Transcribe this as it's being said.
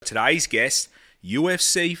today's guest,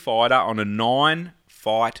 UFC fighter on a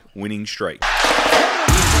 9-fight winning streak. If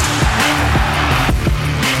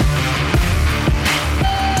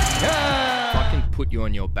I can put you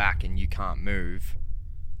on your back and you can't move,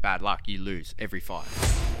 bad luck, you lose every fight.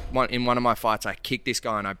 In one of my fights, I kicked this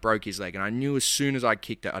guy and I broke his leg, and I knew as soon as I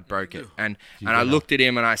kicked it, I'd broke it. And I looked at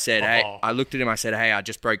him and I said, hey, I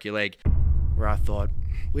just broke your leg. Where I thought,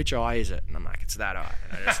 which eye is it? And I'm like, it's that eye.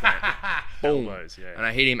 And I just went, boom. And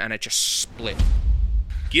I hit him and it just split.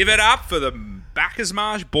 Give it up for the Bacchus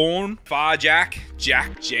Marsh born Phar-jack,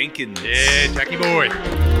 Jack Jenkins. Yeah, Jackie boy.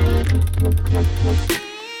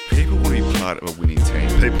 People want to be part of a winning team.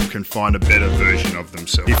 People can find a better version of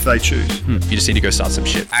themselves if they choose. You just need to go start some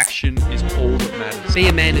shit. Action is all that matters. Be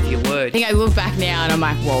a man of your word. I think I look back now and I'm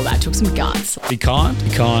like, whoa, that took some guts. Be kind,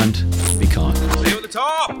 be kind, be kind. See you at the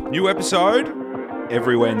top. New episode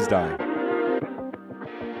every Wednesday.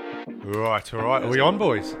 All right. Are we on,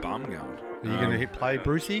 boys? Bum going. Are you going to hit play,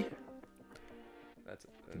 Brucey? That's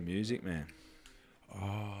the music, man.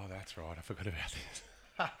 Oh, that's right. I forgot about this.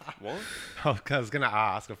 What? I was going to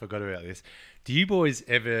ask. I forgot about this. Do you boys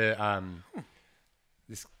ever...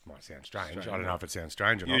 This might sound strange. I don't know if it sounds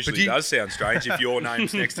strange or not. Usually does sound strange if your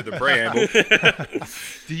name's next to the preamble.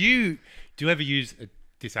 Do you ever use a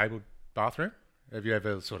disabled bathroom? Have you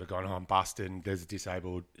ever sort of gone, I'm busted and there's a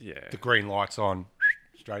disabled... Yeah. The green light's on,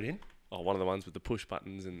 straight in? Oh, one of the ones with the push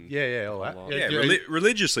buttons and... Yeah, all that. Yeah,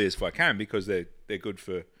 religiously as I can, because they're good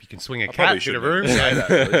for... You can swing a I probably cat in a shouldn't room. say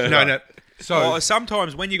that. No. So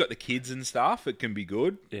sometimes when you got the kids and stuff, it can be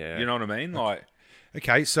good. Yeah. You know what I mean? Like,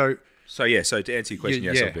 okay, so so to answer your question,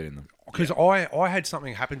 yes, I've been in them. Because I had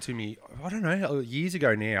something happen to me, I don't know, years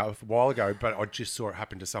ago now, a while ago, but I just saw it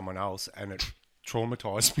happen to someone else and it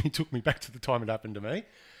traumatized me, took me back to the time it happened to me.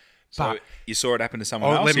 So you saw it happen to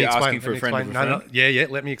someone else? You're asking for a friend of a friend? No, yeah,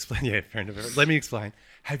 let me explain. Yeah, friend of a friend. Let me explain.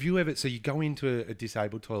 Have you ever... So you go into a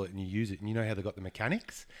disabled toilet and you use it and you know how they've got the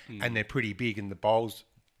mechanics and they're pretty big and the bowl's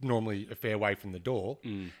normally a fair way from the door.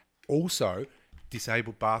 Also,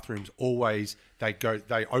 disabled bathrooms always... They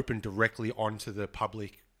open directly onto the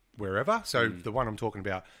public wherever. So the one I'm talking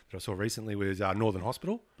about that I saw recently was Northern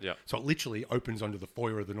Hospital. Yeah. So it literally opens onto the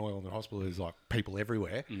foyer of the Northern Hospital. There's like people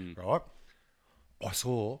everywhere, right? I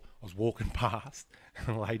was walking past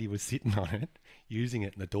and a lady was sitting on it, using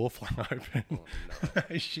it, and the door flung open. Oh,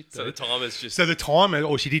 no. Shit, so the timer's just... So the timer,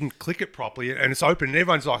 or she didn't click it properly, and it's open, and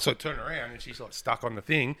everyone's like, so turn around, and she's like stuck on the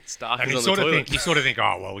thing. And you sort of think,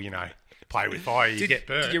 oh, well, you know, play with fire, you get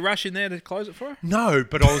burnt. Did you rush in there to close it for her? No,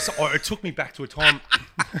 but it took me back to a time...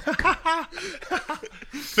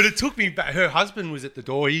 But it took me back. Her husband was at the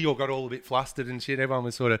door. He all got all a bit flustered and shit. Everyone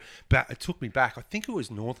was sort of... But it took me back. I think it was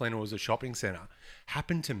Northland or it was a shopping centre.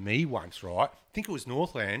 Happened to me once, right? I think it was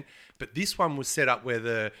Northland, but this one was set up where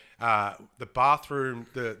the bathroom,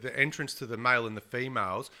 the entrance to the male and the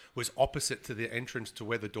females was opposite to the entrance to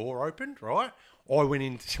where the door opened, right? I went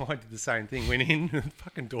in, I did the same thing. Went in, the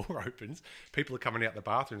fucking door opens. People are coming out the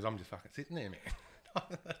bathrooms. I'm just fucking sitting there, man.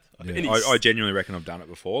 Yeah. I genuinely reckon I've done it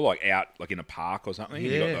before, like out like in a park or something.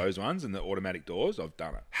 Yeah. You got those ones and the automatic doors. I've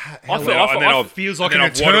done it. It feels like an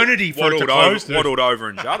eternity for it to close. Waddled over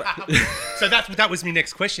and shut it. So that was my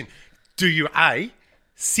next question. Do you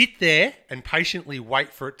sit there and patiently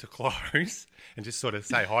wait for it to close and just sort of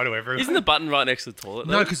say hi to everyone? Isn't the button right next to the toilet?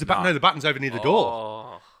 No, because the button's over near the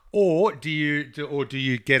door. Or do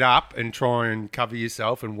you get up and try and cover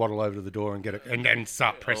yourself and waddle over to the door and get it and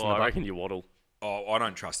start pressing the button? I reckon you waddle. Oh, I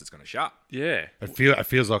don't trust it's going to shut. Yeah. It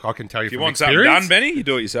feels like I can tell you if you from want experience. Something done, Benny, you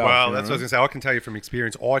do it yourself. Well, that's what I was going to say. I can tell you from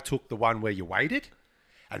experience. I took the one where you waited,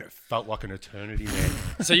 and it felt like an eternity, man.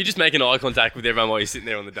 So you're just making eye contact with everyone while you're sitting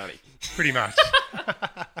there on the dunny? Pretty much.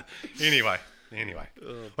 Anyway.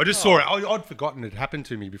 I just saw it. I'd forgotten it happened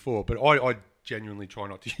to me before, but I genuinely try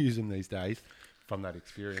not to use them these days from that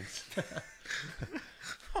experience.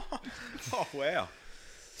 Oh, wow.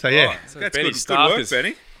 So, yeah. Right. So that's good work,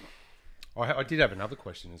 Benny. I did have another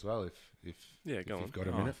question as well, if you've got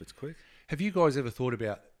a minute. If it's quick. Have you guys ever thought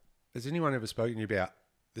about, has anyone ever spoken to you about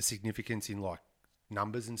the significance in like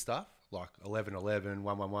numbers and stuff? Like 1111,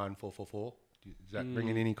 111, 444? Does that ring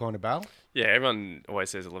in any kind of bell? Yeah, everyone always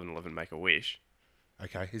says 1111 make a wish.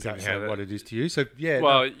 Okay, is that what it is to you? So, yeah.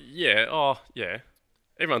 Well, yeah. Oh, yeah.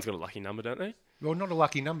 Everyone's got a lucky number, don't they? Well, not a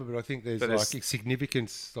lucky number, but I think there's like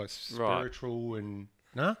significance, like spiritual and...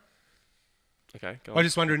 No? Okay, go on. I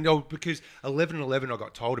just wondering, because 1111 I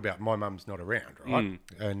got told about. My mum's not around, right?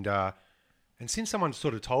 And since someone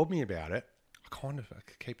sort of told me about it,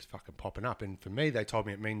 it keeps fucking popping up. And for me, they told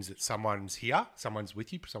me it means that someone's here, someone's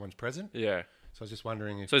with you, someone's present. Yeah. So I was just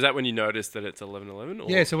wondering if... So is that when you notice that it's 11:11?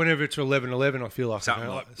 Yeah, so whenever it's 11:11, I feel like... Something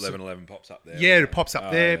like 11:11 pops up there. Yeah, it pops up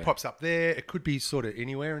there, pops up there. It could be sort of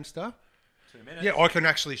anywhere and stuff. 2 minutes. Yeah, I can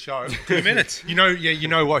actually show. 2 minutes. You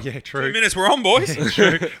know what? Yeah, true. 2 minutes, we're on, boys.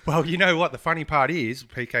 True. Well, you know what? The funny part is,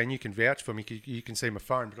 PK, and you can vouch for me, you can see my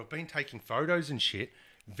phone, but I've been taking photos and shit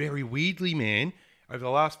very weirdly, man, over the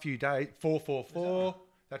last few days. 444,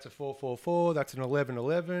 that's a 444, that's an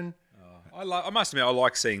 11:11. I must admit, I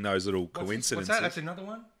like seeing those little coincidences. What's that? That's another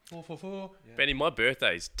one? 444? Yeah. Benny, my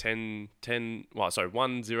birthday's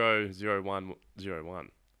 10010101. Is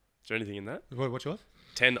there anything in that? What's yours?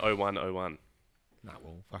 100101. No,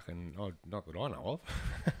 well, fucking, not that I know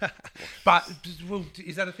of. But, well,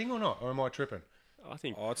 is that a thing or not? Or am I tripping? I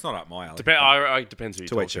think. Oh, it's not up my alley. Depends who you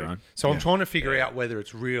To talk each your to. own. So I'm trying to figure out whether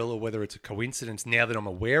it's real or whether it's a coincidence now that I'm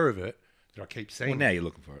aware of it, that I keep seeing Well, now you're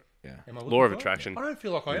looking for it. Yeah. Am I looking Law of for it? attraction. I don't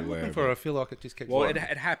feel like I am Aware looking of for it. it. I feel like it just keeps Well, going.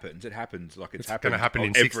 it happens. It happens. Like it's gonna happened happen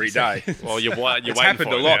in every 60 day. Well, you're waiting It's for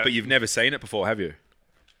happened a it lot, now. but you've never seen it before, have you?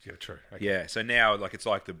 Yeah, true. Okay. Yeah. So now, like, it's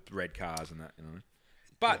like the red cars and that, you know.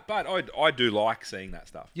 But I do like seeing that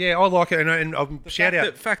stuff. Yeah, I like it, and shout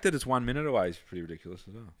out. The fact that it's 1 minute away is pretty ridiculous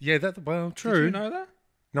as well. Yeah, well, true. Did you know that?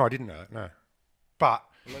 No, I didn't know that. No, but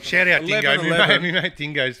shout out Dingo. 11. My mate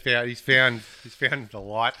Dingo's found. He's found the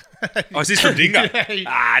light. Oh, is this from Dingo?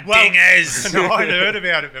 Dingers! No, I'd heard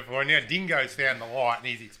about it before. Now Dingo's found the light, and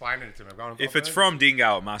he's explaining it to me. I'm going, If it's from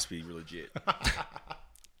Dingo, it must be legit.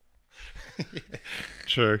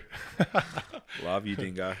 true. Love you,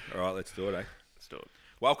 Dingo. All right, let's do it, eh? Let's do it.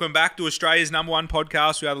 Welcome back to Australia's #1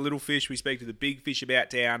 podcast. We are the Little Fish. We speak to the big fish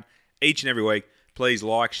about town each and every week. Please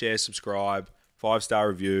like, share, subscribe, 5-star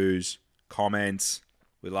reviews, comments.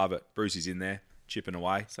 We love it. Bruce is in there, chipping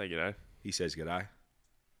away. Say g'day. He says g'day.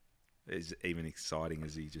 It's even exciting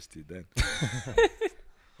as he just did then.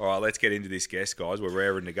 All right, let's get into this guest, guys. We're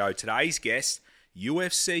raring to go. Today's guest,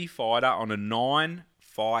 UFC fighter on a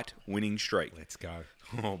 9-fight winning streak. Let's go.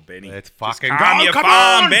 Oh, Benny. Let's Just fucking calm go. your Come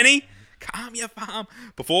farm, on. Benny. Calm your farm.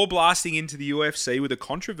 Before blasting into the UFC with a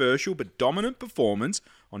controversial but dominant performance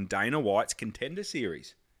on Dana White's Contender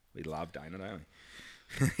Series. We love Dana, don't we?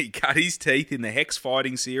 He cut his teeth in the Hex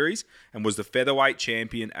Fighting Series and was the featherweight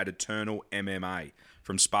champion at Eternal MMA.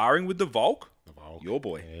 From sparring with the Volk, your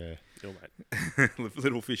boy, Yeah. Your mate.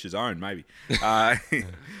 Little Fish's own, maybe, to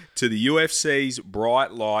the UFC's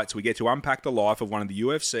bright lights, we get to unpack the life of one of the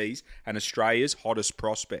UFC's and Australia's hottest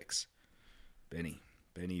prospects. Benny.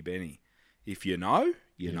 If you know,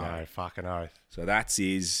 you know. No, fucking oath. So that's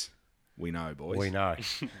his. We know, boys. We know.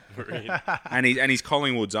 And he's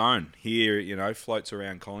Collingwood's own. Here, you know, floats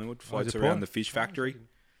around Collingwood, floats is it around Port? the fish factory.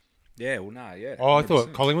 Yeah, well, no, yeah. Oh, I 100%.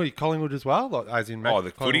 thought Collingwood as well, like, as in. Oh, the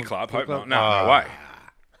footy Collingwood club. Footy Hope not. Club? No, no way.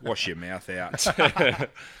 Wash your mouth out.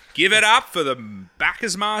 Give it up for the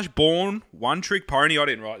Bacchusmarsh born one-trick pony. I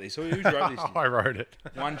didn't write this. Who wrote this? I wrote it.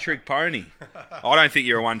 One-trick pony. I don't think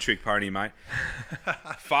you're a one-trick pony, mate.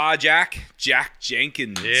 Phar-jack, Jack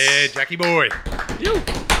Jenkins. Yeah, Jackie boy.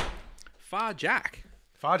 Phar-jack.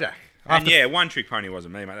 Phar-jack. And yeah, one-trick pony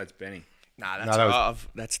wasn't me, mate. That's Benny. Nah, that's No, that was- right.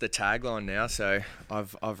 That's the tagline now, so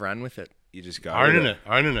I've ran with it. You just go Owning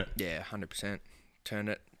with it. Yeah, 100%.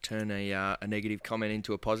 Turn a negative comment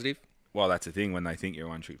into a positive. Well, that's the thing. When they think you're a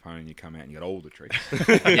one-trick pony and you come out and you got all the tricks.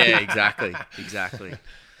 Yeah, exactly.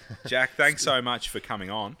 Jack, thanks so much for coming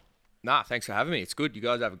on. Nah, thanks for having me. It's good. You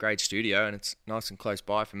guys have a great studio, and it's nice and close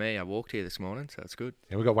by for me. I walked here this morning, so it's good.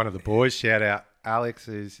 Yeah, we got one of the boys. Shout out Alex,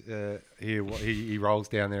 who's here. He rolls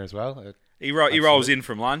down there as well. He rolls in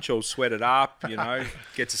from lunch, all sweated up, you know,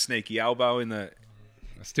 gets a sneaky elbow in the...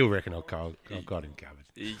 I still reckon I've got him covered.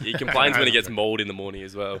 He complains when he gets mauled in the morning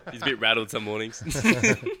as well. He's a bit rattled some mornings.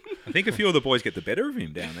 I think a few of the boys get the better of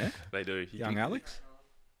him down there. They do. Young Alex.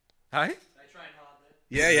 Hey? They train hard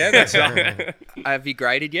there. Yeah, that's right. Have you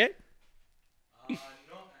graded yet? Not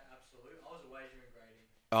absolute. I was a wagering grading.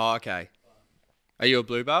 Oh, okay. Are you a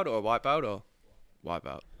blue belt or a white belt or white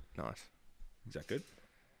belt? Nice. Is that good?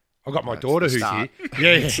 I've got my That's daughter the who's start.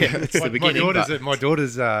 here. Yeah. It's the beginning, My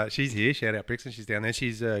daughter's she's here. Shout out Brixton. She's down there.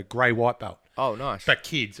 She's a grey white belt. Oh, nice. But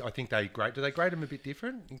kids, I think they grade. Do they grade them a bit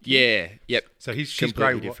different? in kids? Yeah. Yep. So she's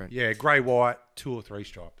Completely grey different. Yeah, grey white, 2 or 3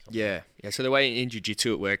 stripes. Yeah. So the way in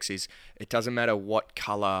jiu-jitsu it works is it doesn't matter what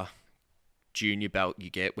colour junior belt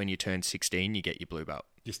you get. When you turn 16, you get your blue belt.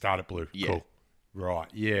 You start at blue. Yeah. Cool. Right.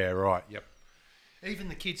 Yeah. Right. Yep. Even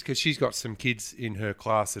the kids, because she's got some kids in her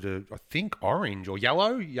class that are, I think, orange or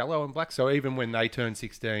yellow and black. So even when they turn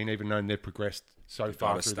 16, even though they've progressed so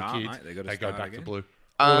far gotta through start, the kids, mate. They gotta they go start back again. to blue.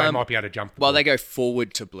 Or they might be able to jump. Well, blue. they go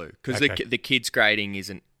forward to blue because Okay. the kids grading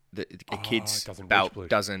isn't the kids doesn't reach belt blue.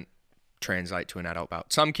 doesn't translate to an adult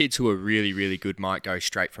belt. Some kids who are really, really good might go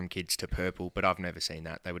straight from kids to purple, but I've never seen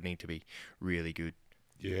that. They would need to be really good.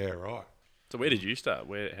 Yeah, right. So where did you start?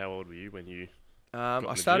 How old were you when you?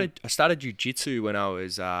 I started jiu-jitsu when I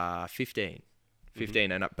was 15,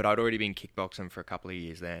 but I'd already been kickboxing for a couple of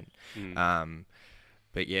years then.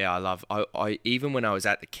 But yeah, I even when I was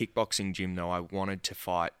at the kickboxing gym though, I wanted to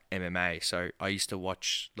fight MMA. So I used to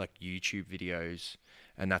watch like YouTube videos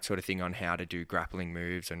and that sort of thing on how to do grappling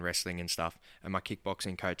moves and wrestling and stuff. And my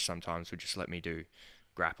kickboxing coach sometimes would just let me do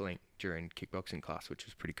grappling during kickboxing class, which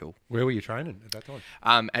was pretty cool. Where were you training at that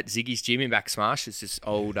time? At Ziggy's gym in Back Smash. It's this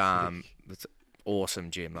old it's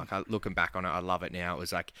awesome gym. Like looking back on it, I love it now. It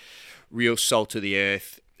was like real salt of the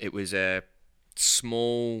earth. It was a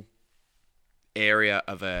small area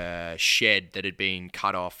of a shed that had been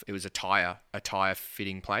cut off. It was a tire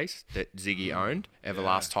fitting place that Ziggy owned,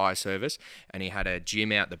 Everlast Tire Service, and he had a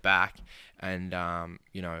gym out the back. And a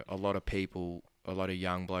lot of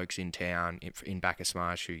young blokes in town in Bacchus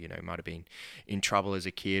Smash who might have been in trouble as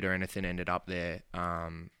a kid or anything ended up there.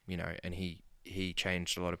 And he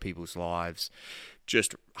changed a lot of people's lives,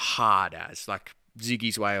 just hard as like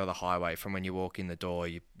Ziggy's way or the highway. From when you walk in the door,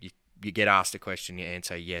 you get asked a question, you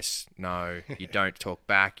answer yes, no. You don't talk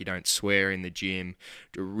back. You don't swear in the gym.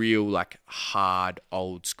 Real like hard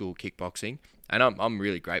old school kickboxing. And I'm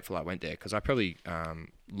really grateful I went there because I probably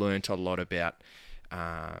learnt a lot about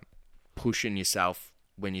pushing yourself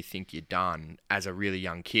when you think you're done as a really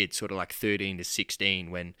young kid, sort of like 13 to 16,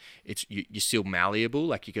 when you're still malleable.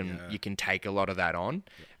 Like you can take a lot of that on.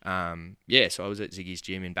 So I was at Ziggy's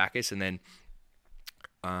gym in Bacchus, and then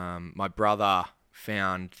my brother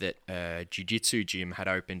found that a jiu-jitsu gym had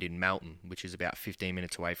opened in Melton, which is about 15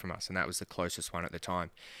 minutes away from us, and that was the closest one at the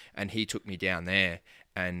time. And he took me down there,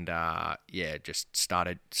 and just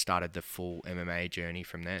started the full MMA journey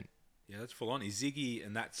from then. Yeah, that's full on. Is Ziggy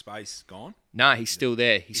in that space gone? No, he's still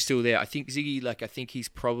there. He's still there. I think Ziggy, I think he's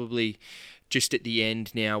probably just at the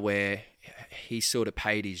end now where he's sort of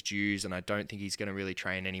paid his dues, and I don't think he's going to really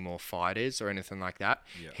train any more fighters or anything like that.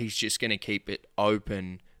 Yeah. He's just going to keep it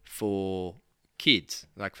open for kids,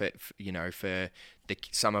 like for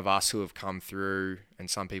some of us who have come through and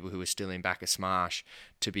some people who are still in Bacchus Smash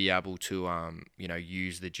to be able to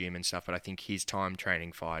use the gym and stuff. But I think his time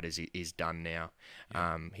training fighters is done now.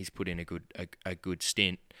 Yeah. He's put in a good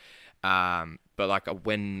stint. But like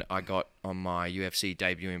when I got on my UFC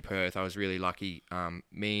debut in Perth, I was really lucky.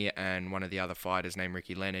 Me and one of the other fighters named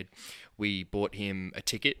Ricky Leonard, we bought him a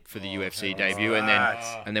ticket for the UFC debut, and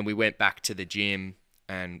then we went back to the gym.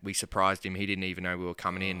 And we surprised him. He didn't even know we were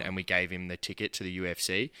coming in, and we gave him the ticket to the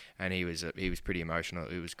UFC. And he was pretty emotional.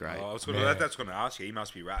 It was great. That's what I was going to ask you. He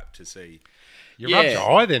must be rapt to see. You rubbed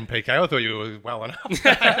your eye then, PK. I thought you were well enough.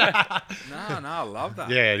 No, I love that.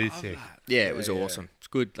 Yeah, it is sick. Yeah, it was awesome. It's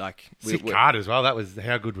good. Like sick card as well.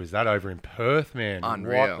 How good was that over in Perth, man?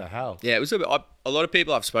 Unreal. What the hell? Yeah, it was a lot of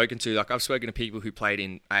people I've spoken to. Like I've spoken to people who played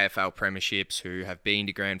in AFL premierships, who have been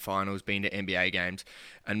to grand finals, been to NBA games,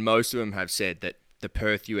 and most of them have said that the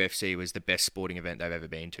Perth UFC was the best sporting event they've ever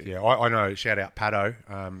been to. Yeah, I know. Shout out Paddo.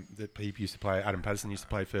 He used to play. Adam Patterson used to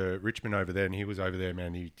play for Richmond over there, and he was over there,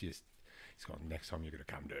 man. He's gone. Next time you're gonna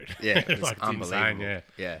come, dude. Yeah, it was like, unbelievable. Insane,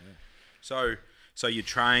 yeah. So you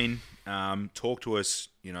train. Talk to us.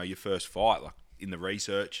 Your first fight, like in the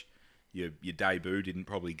research, your debut didn't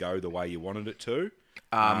probably go the way you wanted it to.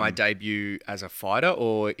 My debut as a fighter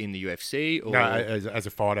or in the UFC? Or... No, as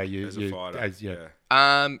a fighter.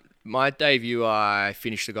 My debut, I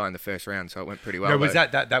finished the guy in the first round, so it went pretty well. No, was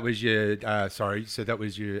that was your so that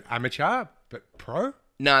was your amateur but pro?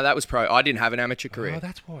 No, that was pro. I didn't have an amateur career. Oh,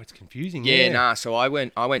 that's why it's confusing. Yeah. So I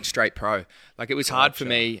went straight pro. Like it was hard for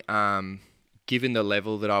me, given the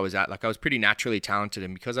level that I was at. Like I was pretty naturally talented,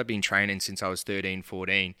 and because I've been training since I was 13,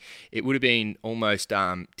 14, it would have been almost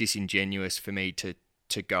disingenuous for me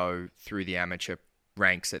to go through the amateur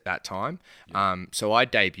ranks at that time. Yeah. So I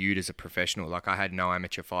debuted as a professional. Like I had no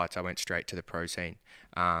amateur fights. I went straight to the pro scene.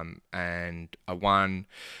 And I won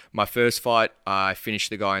my first fight. I finished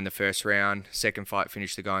the guy in the first round. Second fight,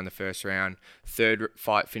 finished the guy in the first round. Third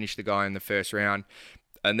fight, finished the guy in the first round.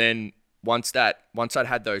 And then once I'd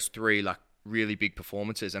had those three like really big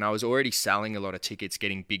performances, and I was already selling a lot of tickets,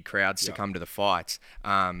 getting big crowds to come to the fights.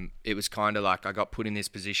 It was kind of like I got put in this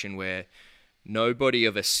position where nobody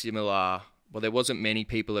of a similar... Well, there wasn't many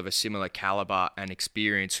people of a similar caliber and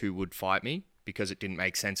experience who would fight me because it didn't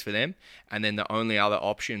make sense for them. And then the only other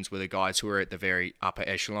options were the guys who were at the very upper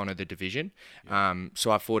echelon of the division. Yeah.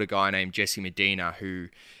 So I fought a guy named Jesse Medina, who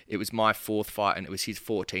it was my fourth fight and it was his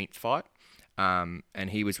 14th fight. And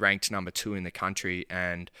he was ranked number 2 in the country.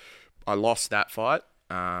 And I lost that fight.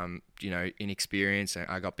 inexperienced, and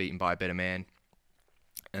I got beaten by a better man.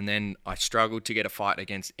 And then I struggled to get a fight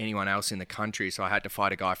against anyone else in the country, so I had to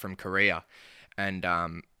fight a guy from Korea, and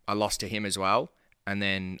I lost to him as well. And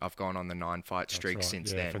then I've gone on the 9-fight streak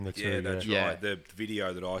since then. From the two, Yeah, that's Yeah. right. The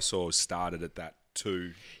video that I saw started at that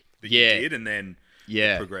 2 that Yeah. you did, and then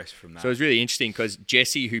Yeah. it progressed from that. So it was really interesting because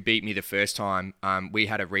Jesse, who beat me the first time, we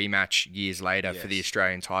had a rematch years later for the Yes.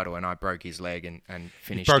 Australian title, and I broke his leg and You've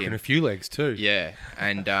finished broken him. a few legs too. Yeah,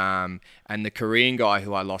 and the Korean guy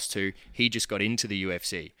who I lost to, he just got into the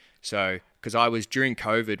UFC. So, because I was during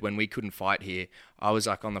COVID when we couldn't fight here, I was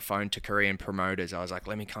like on the phone to Korean promoters. I was like,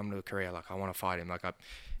 "Let me come to Korea. Like, I want to fight him. Like,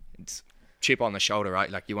 it's chip on the shoulder,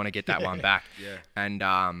 right? Like, you want to get that one back." Yeah.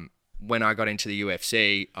 And when I got into the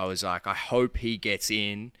UFC, I was like, I hope he gets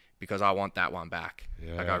in because I want that one back.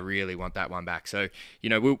 Like, I really want that one back. So,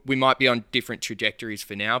 we might be on different trajectories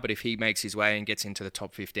for now, but if he makes his way and gets into the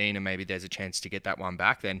top 15 and maybe there's a chance to get that one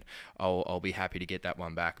back, then I'll be happy to get that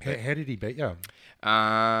one back. How did he beat you?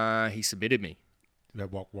 He submitted me.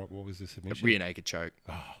 What was the submission? Rear naked choke.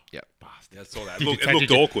 Oh, Yep. bastard. Yeah, I saw that. Did you It ta- looked did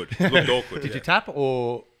you- awkward. It looked awkward. Did you tap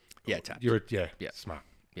or? Yeah, tapped. Yeah, smart.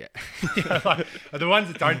 Yeah. The ones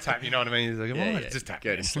that don't tap, you know what I mean? It's like, Yeah, just tap.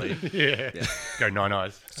 Go to sleep. Yeah. Go 9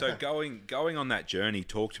 eyes. So going on that journey,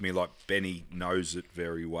 talk to me like Benny knows it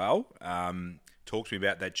very well. Talk to me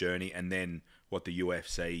about that journey and then what the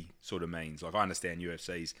UFC sort of means. Like, I understand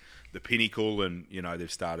UFC's the pinnacle and, they've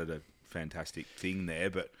started a fantastic thing there,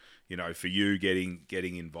 but, for you getting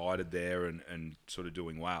invited there and sort of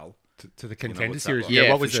doing well. To the Contender what's that Series. like? Yeah,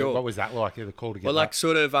 What for was sure. What was that like? The call to get Well, like that?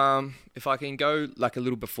 sort of, if I can go like a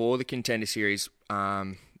little before the Contender Series,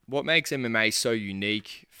 what makes MMA so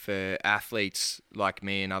unique for athletes like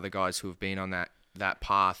me and other guys who have been on that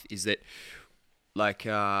path is that, like,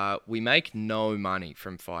 we make no money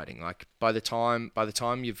from fighting. Like, by the time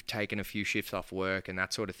you've taken a few shifts off work and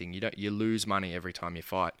that sort of thing, you lose money every time you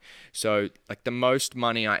fight. So, like, the most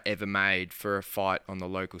money I ever made for a fight on the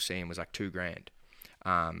local scene was like $2,000.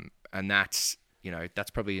 And that's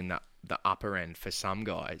probably in the upper end for some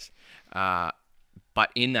guys.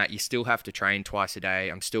 But in that, you still have to train twice a day.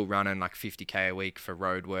 I'm still running like 50K a week for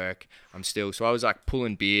road work. So I was like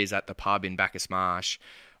pulling beers at the pub in Bacchus Marsh.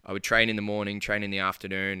 I would train in the morning, train in the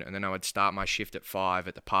afternoon, and then I would start my shift at 5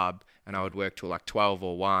 at the pub, and I would work till like 12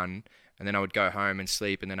 or 1, and then I would go home and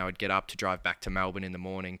sleep, and then I would get up to drive back to Melbourne in the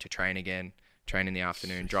morning to train again, train in the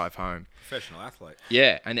afternoon, drive home. Professional athlete.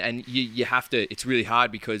 Yeah, and you have to, it's really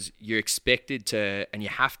hard because you're expected to, and you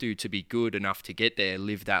have to be good enough to get there,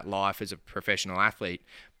 live that life as a professional athlete,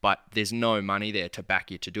 but there's no money there to back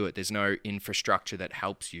you to do it. There's no infrastructure that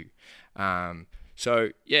helps you. So,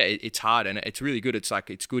 yeah, it's hard, and it's really good.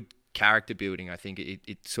 It's good character building. I think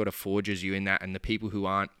it sort of forges you in that, and the people who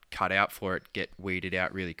aren't cut out for it get weeded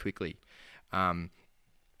out really quickly.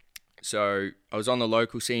 So I was on the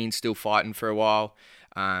local scene, still fighting for a while.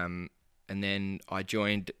 And then I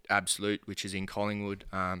joined Absolute, which is in Collingwood.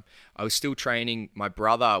 I was still training. My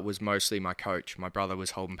brother was mostly my coach. My brother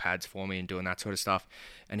was holding pads for me and doing that sort of stuff.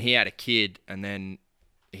 And he had a kid, and then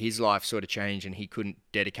his life sort of changed, and he couldn't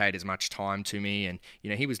dedicate as much time to me. And,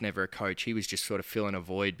 he was never a coach. He was just sort of filling a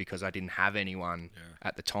void because I didn't have anyone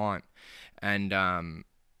at the time. And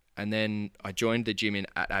then I joined the gym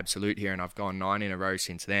at Absolute here, and I've gone 9 in a row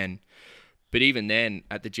since then. But even then,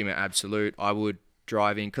 at the gym at Absolute, I would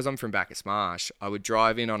drive in, because I'm from Bacchus Marsh, I would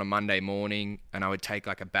drive in on a Monday morning, and I would take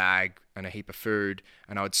like a bag and a heap of food,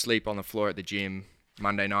 and I would sleep on the floor at the gym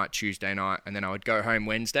Monday night, Tuesday night, and then I would go home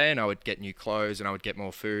Wednesday, and I would get new clothes, and I would get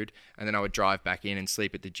more food, and then I would drive back in and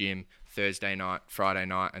sleep at the gym Thursday night, Friday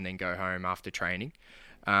night, and then go home after training.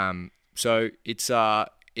 So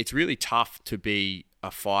it's really tough to be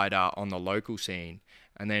a fighter on the local scene,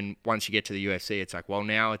 and then once you get to the UFC, it's like, well,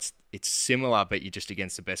 now it's similar, but you're just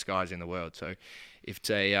against the best guys in the world. So it's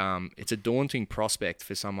a daunting prospect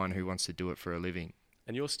for someone who wants to do it for a living.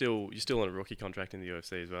 And you're still on a rookie contract in the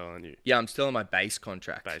UFC as well, aren't you? Yeah, I'm still on my base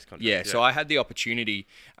contract. Yeah, so I had the opportunity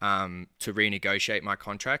to renegotiate my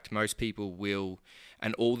contract. Most people will,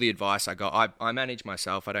 and all the advice I got, I manage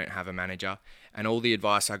myself, I don't have a manager, and all the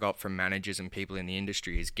advice I got from managers and people in the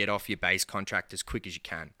industry is get off your base contract as quick as you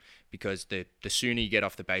can, because the sooner you get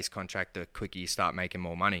off the base contract, the quicker you start making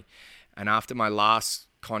more money. And after my last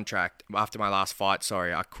fight,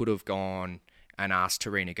 I could have gone and asked to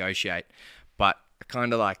renegotiate, but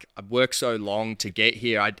kind of like I worked so long to get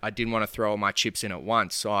here, I didn't want to throw all my chips in at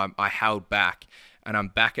once, so I held back, and I'm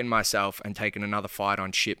backing myself and taking another fight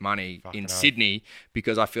on shit money in Sydney,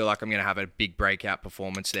 because I feel like I'm going to have a big breakout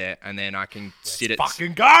performance there, and then I can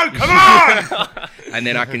Fucking go! Come on! and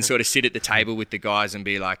then I can sort of sit at the table with the guys and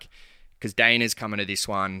be like, because Dana's coming to this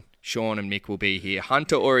one, Sean and Mick will be here.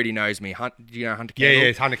 Hunter already knows me. Do you know Hunter Yeah, Campbell?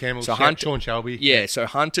 it's Hunter Campbell, So Sean Shelby. Yeah, so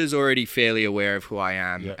Hunter's already fairly aware of who I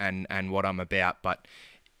am Yep. and what I'm about, but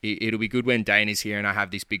it'll be good when Dane is here and I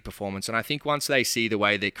have this big performance. And I think once they see the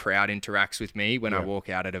way the crowd interacts with me when I walk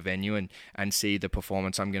out at a venue and see the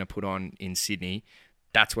performance I'm going to put on in Sydney,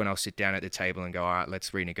 that's when I'll sit down at the table and go, all right,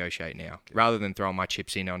 let's renegotiate now, rather than throwing my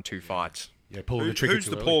chips in on 2 fights. Yeah, pulling the trigger Who's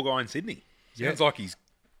too the early. poor guy in Sydney? Sounds like he's...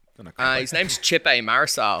 His name's Chepe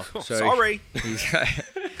Marisal. So sorry.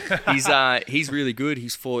 He's really good.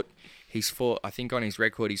 He's fought. I think on his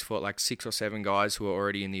record, he's fought like 6 or 7 guys who are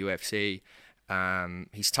already in the UFC.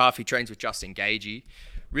 He's tough. He trains with Justin Gagey.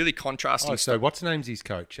 Really contrasting. So what's name's his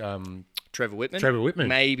coach? Trevor Whitman. Trevor Whitman.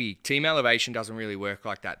 Maybe Team Elevation doesn't really work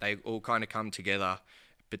like that. They all kind of come together,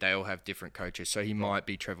 but they all have different coaches. So he might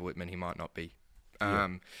be Trevor Whitman. He might not be.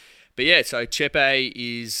 But yeah, so Chepe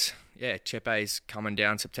is coming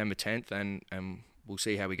down September 10th, and we'll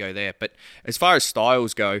see how we go there. But as far as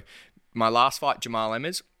styles go, my last fight, Jamal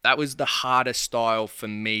Emmers, that was the hardest style for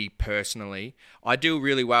me personally. I deal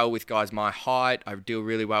really well with guys my height. I deal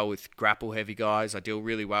really well with grapple heavy guys. I deal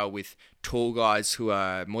really well with tall guys who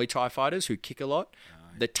are Muay Thai fighters who kick a lot.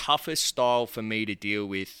 The toughest style for me to deal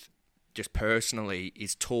with, just personally,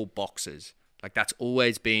 is tall boxers. Like, that's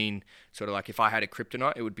always been sort of like, if I had a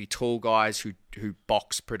kryptonite, it would be tall guys who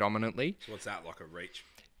box predominantly. So what's that, like a reach?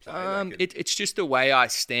 It's just the way I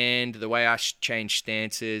stand, the way I change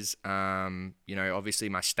stances. Obviously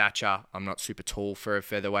my stature, I'm not super tall for a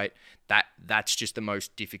featherweight. That's just the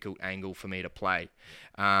most difficult angle for me to play.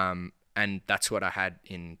 And that's what I had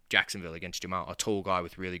in Jacksonville against Jamal, a tall guy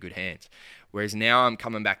with really good hands. Whereas now I'm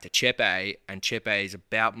coming back to Chepe, and Chepe is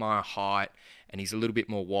about my height, and he's a little bit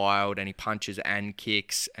more wild, and he punches and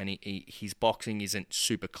kicks, and his boxing isn't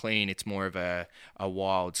super clean. It's more of a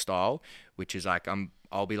wild style, which is like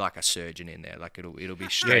I'll be like a surgeon in there. Like it'll be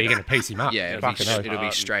straight. Yeah, you're going to piece him up. Yeah, it'll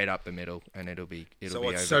be straight up the middle, and it'll be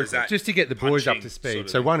over. So is that just to get the boys up to punching speed. sort of-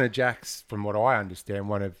 So one of Jack's, from what I understand,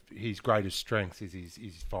 one of his greatest strengths is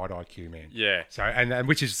his fight IQ, man. Yeah. So and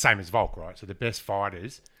which is the same as Volk, right? So the best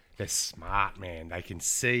fighters, they're smart, man. They can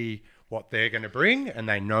see what they're going to bring, and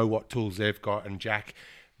they know what tools they've got. And Jack,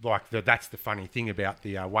 that's the funny thing about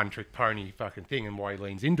the one-trick pony fucking thing, and why he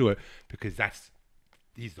leans into it, because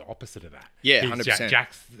he's the opposite of that. Yeah, 100%.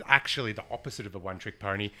 Jack's actually the opposite of a one-trick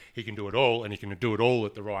pony. He can do it all, and he can do it all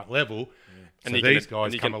at the right level. And So you can- these guys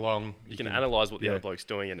and you come can- along. You can analyse what the other bloke's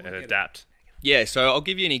doing and adapt. Yeah, so I'll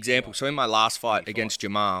give you an example. So in my last fight against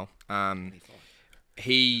Jamal,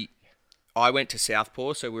 I went to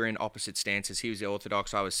southpaw, so we're in opposite stances. He was the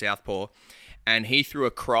orthodox, I was southpaw, and he threw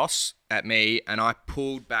a cross at me, and I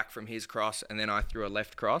pulled back from his cross, and then I threw a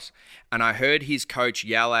left cross, and I heard his coach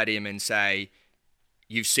yell at him and say,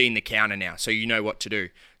 "You've seen the counter now, so you know what to do."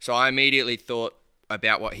 So I immediately thought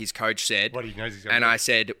about what his coach said, What he knows he's gonna and do. I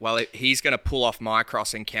said, well, he's going to pull off my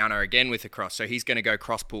cross and counter again with a cross, so he's going to go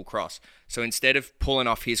cross, pull, cross. So instead of pulling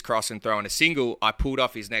off his cross and throwing a single, I pulled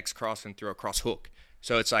off his next cross and threw a cross hook.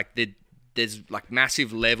 So it's like there's like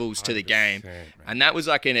massive levels to the game, man. and that was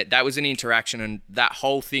like that was an interaction, and that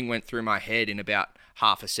whole thing went through my head in about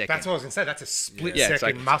half a second. That's what I was going to say. That's a split Yeah, it's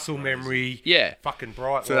second like- muscle memory. Yeah. Fucking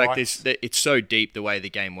bright So lights. like this, it's so deep the way the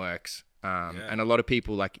game works, and a lot of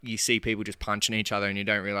people, like, you see people just punching each other, and you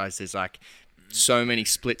don't realize there's like so many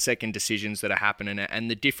split-second decisions that are happening, and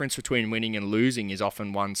the difference between winning and losing is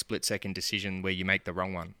often one split-second decision where you make the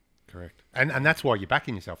wrong one. Correct. And that's why you're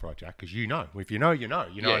backing yourself, right, Jack? Because you know. If you know, you know.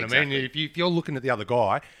 You know Yeah, what I exactly. mean? If you're looking at the other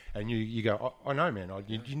guy and you go, I know, man.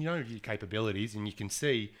 You know your capabilities, and you can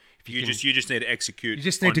see. If You can, just need to execute. you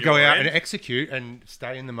just need on to go your out end. and execute and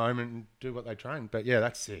stay in the moment and do what they train. But yeah,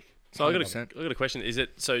 that's sick. So I got 100%. a question. Is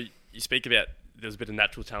it so you speak about there's a bit of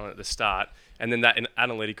natural talent at the start, and then that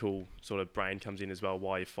analytical sort of brain comes in as well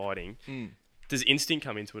while you're fighting. Does instinct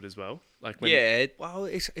come into it as well? Like when, Well,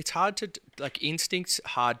 it's hard to instinct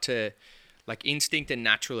and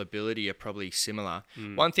natural ability are probably similar.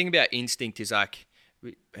 One thing about instinct is like,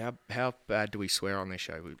 how bad do we swear on this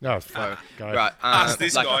show? No, fuck. Go. Right. Ask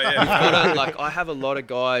this guy, yeah. we've got like, I have a lot of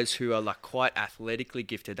guys who are like quite athletically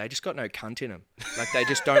gifted. They just got no cunt in them. Like, they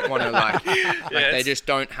just don't want to they just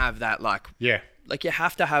don't have that like. Yeah. Like, you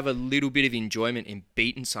have to have a little bit of enjoyment in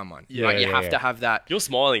beating someone. Yeah, like, you yeah, have yeah. to have that. You're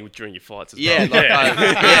smiling during your fights as Yeah,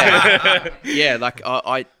 well. like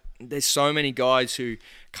I there's so many guys who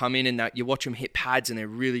come in and that you watch them hit pads and they're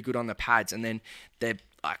really good on the pads, and then they're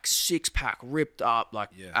like 6-pack ripped up, like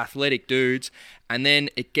athletic dudes, and then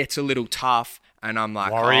it gets a little tough, and I'm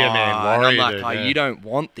like, Warrior, man, and I'm warrior, like, dude, oh, yeah. you don't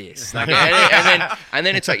want this. Like, and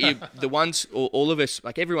then it's like the ones, all of us,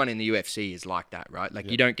 like everyone in the UFC is like that, right?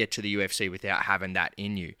 Like, you don't get to the UFC without having that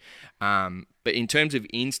in you. But in terms of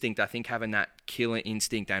instinct, I think having that killer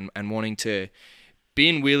instinct and wanting to,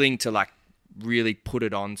 being willing to like really put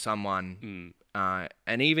it on someone,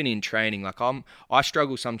 and even in training, like I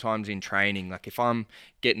struggle sometimes in training. Like if I'm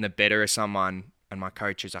getting the better of someone and my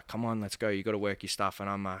coach is like, "Come on, let's go. You got to work your stuff," and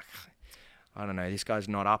I'm like, I don't know, this guy's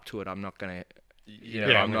not up to it. I'm not gonna.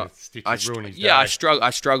 I'm not. I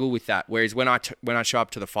struggle with that. Whereas when I show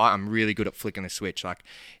up to the fight, I'm really good at flicking the switch. Like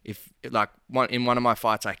in one of my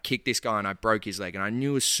fights, I kicked this guy and I broke his leg, and I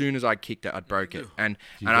knew as soon as I kicked it, I'd broke it. And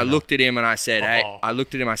I looked at him and I said, "Hey,"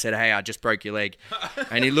 I just broke your leg."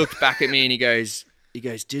 And he looked back at me and he goes,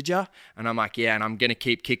 "Did ya?" And I'm like, "Yeah," and I'm gonna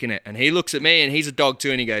keep kicking it. And he looks at me and he's a dog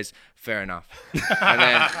too, and he goes, "Fair enough."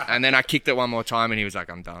 and then I kicked it one more time and he was like,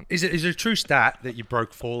 "I'm done." Is it a true stat that you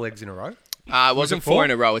broke 4 legs in a row? It wasn't 4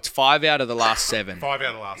 in a row. It's 5 out of the last 7. 5 out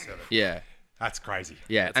of the last 7. Yeah. That's crazy.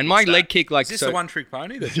 Yeah. And my leg kick, like, Is this the one-trick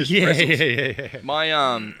pony that just Yeah.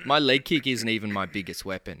 my leg kick isn't even my biggest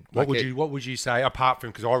weapon. What would you say apart from,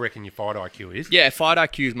 because I reckon your fight IQ is? Yeah, fight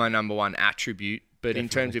IQ is my number one attribute. But in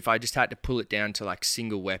terms of if I just had to pull it down to like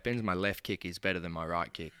single weapons, my left kick is better than my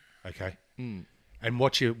right kick. Okay. And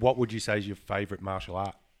what would you say is your favourite martial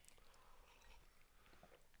art?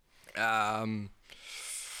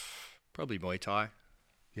 Probably Muay Thai.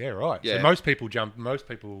 Yeah, right. Yeah. So most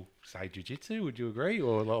people say jiu-jitsu, would you agree?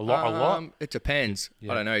 Or a lot? It depends.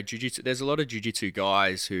 Yeah. I don't know. Jiu-jitsu, there's a lot of jiu-jitsu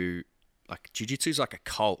guys who, like, jiu-jitsu's like a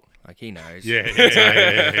cult. Like, he knows. Yeah.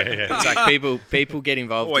 It's like people get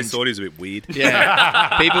involved. Always thought he was a bit weird.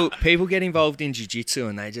 Yeah. people get involved in jiu-jitsu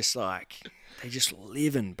and they just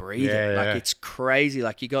live and breathe it. Like, it's crazy.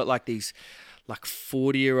 Like, you got like these like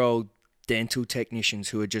 40-year-old dental technicians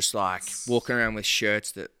who are just like walking around with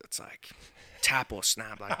shirts that it's like tap or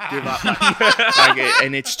snap, like give up,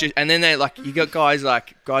 and it's just, and then they like, you got guys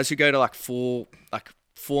who go to like 4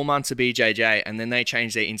 months of BJJ and then they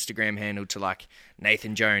change their Instagram handle to like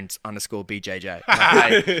Nathan Jones _BJJ.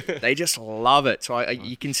 Like, they just love it. So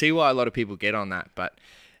you can see why a lot of people get on that. But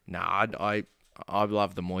no, I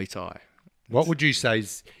love the Muay Thai. What would you say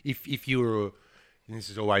is if you were? And this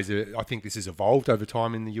is always, I think this has evolved over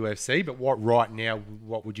time in the UFC. But what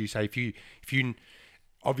would you say if you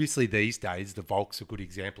obviously these days the Volk's a good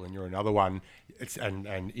example, and you're another one.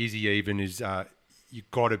 And Izzy even is.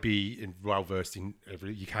 You've got to be well versed in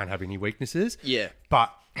you can't have any weaknesses. Yeah.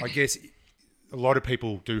 But I guess a lot of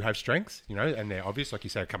people do have strengths, and they're obvious, like you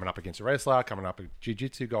say, coming up against a wrestler, coming up a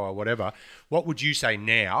jiu-jitsu guy or whatever. What would you say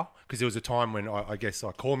now? Because there was a time when I guess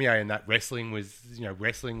like Cormier and that wrestling was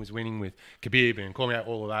winning with Khabib and Cormier,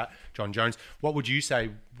 all of that, John Jones. What would you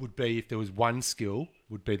say would be, if there was one skill,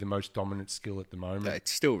 would be the most dominant skill at the moment?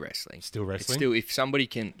 It's still wrestling. Still wrestling? It's still, if somebody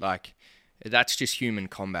can, like, that's just human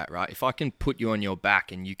combat, right? If I can put you on your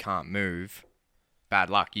back and you can't move, bad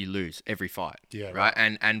luck, you lose every fight. Yeah, right.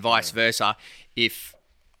 And vice versa. If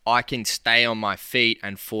I can stay on my feet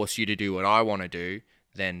and force you to do what I want to do,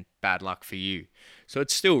 then bad luck for you. So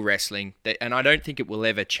it's still wrestling, and I don't think it will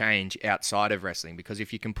ever change outside of wrestling, because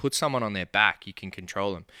if you can put someone on their back, you can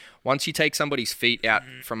control them. Once you take somebody's feet out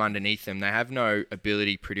from underneath them, they have no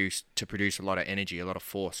ability to produce a lot of energy, a lot of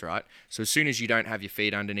force, right? So as soon as you don't have your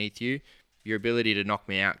feet underneath you, your ability to knock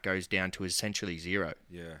me out goes down to essentially zero.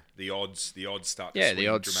 Yeah, the odds start. Yeah, the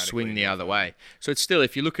odds swing the other way. So it's still,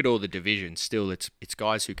 if you look at all the divisions, still it's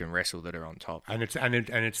guys who can wrestle that are on top. And it's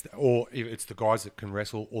the guys that can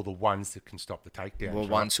wrestle, or the ones that can stop the takedowns. Or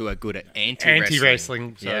ones who are good at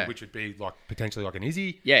anti-wrestling. So yeah. Which would be like potentially like an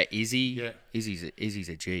Izzy. Yeah, Izzy. Yeah. Izzy's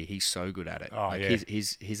a G. He's so good at it. Oh, like yeah.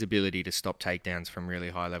 His ability to stop takedowns from really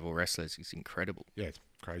high level wrestlers is incredible. Yeah, it's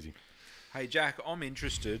crazy. Hey, Jack, I'm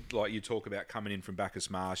interested, like you talk about coming in from Bacchus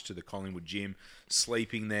Marsh to the Collingwood gym,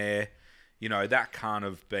 sleeping there. That can't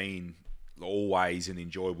have been always an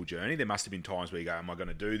enjoyable journey. There must have been times where you go, am I going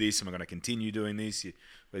to do this? Am I going to continue doing this?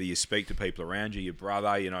 Whether you speak to people around you, your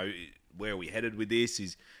brother, where are we headed with this?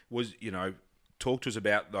 Talk to us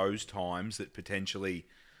about those times that potentially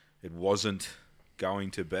it wasn't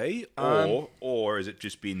going to be, or has it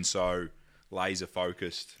just been so laser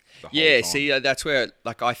focused the whole time? See, that's where,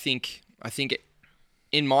 like, I think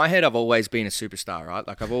in my head, I've always been a superstar, right?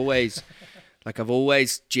 Like, I've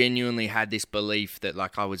always genuinely had this belief that,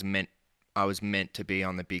 like, I was meant to be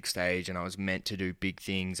on the big stage and I was meant to do big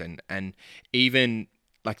things, and even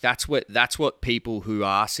like that's what people who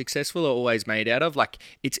are successful are always made out of. Like,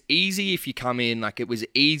 it's easy if you come in, like it was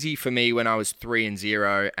easy for me when I was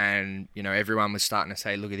 3-0 and everyone was starting to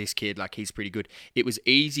say, look at this kid, like he's pretty good. It was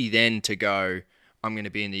easy then to go, I'm going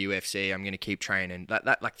to be in the UFC, I'm going to keep training.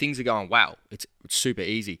 That like things are going, wow, it's super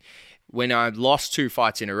easy. When I lost 2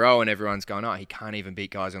 fights in a row and everyone's going, oh, he can't even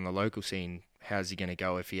beat guys on the local scene, how's he going to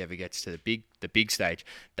go if he ever gets to the big stage?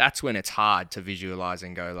 That's when it's hard to visualize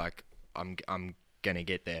and go like, I'm going to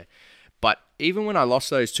get there. But even when I lost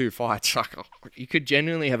those 2 fights, like, you could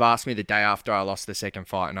genuinely have asked me the day after I lost the second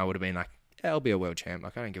fight, and I would have been like, yeah, I'll be a world champ.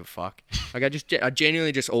 Like, I don't give a fuck. Like, I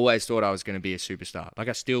genuinely just always thought I was going to be a superstar. Like,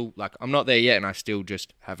 I still, like, I'm not there yet, and I still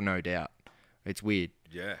just have no doubt. It's weird.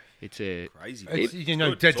 Yeah. It's a Crazy. You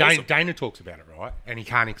know, It's awesome. Dana talks about it, right? And he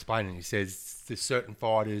can't explain it. He says there's certain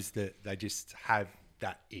fighters that they just have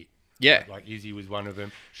that it. Yeah. Like Izzy was one of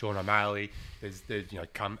them. Sean O'Malley. There's you know,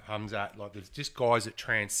 Hamzat. Like, there's just guys that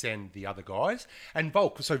transcend the other guys. And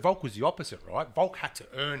Volk. So Volk was the opposite, right? Volk had to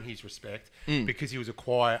earn his respect because he was a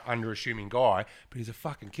quiet, underassuming guy, but he's a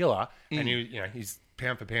fucking killer. And he's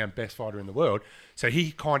pound for pound best fighter in the world. So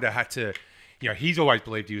he kind of had to. You know, he's always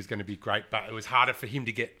believed he was going to be great, but it was harder for him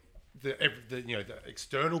to get the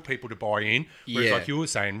external people to buy in. Whereas, like you were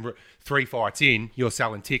saying, 3 fights in, you're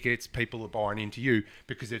selling tickets, people are buying into you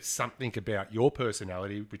because it's something about your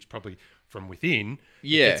personality, which probably from within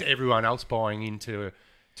gets everyone else buying into.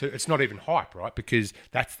 It's not even hype, right? Because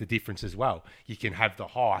that's the difference as well. You can have the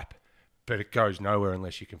hype, but it goes nowhere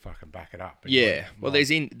unless you can fucking back it up. Yeah. Well,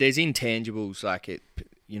 there's intangibles like it.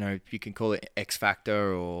 You know, you can call it X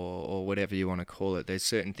factor or whatever you want to call it. There's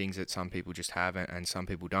certain things that some people just have and some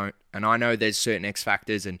people don't. And I know there's certain X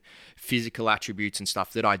factors and physical attributes and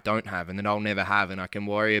stuff that I don't have and that I'll never have. And I can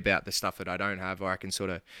worry about the stuff that I don't have, or I can sort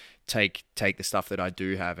of take the stuff that I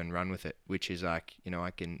do have and run with it, which is like, you know,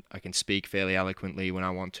 I can speak fairly eloquently when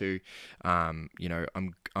I want to. You know,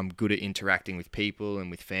 I'm good at interacting with people and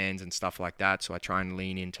with fans and stuff like that. So I try and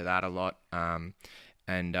lean into that a lot.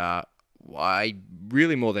 I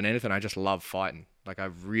really, more than anything, I just love fighting. Like, I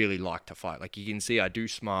really like to fight. Like, you can see I do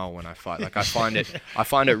smile when I fight. Like, I find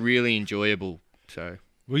it really enjoyable. So,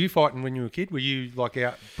 were you fighting when you were a kid? Were you like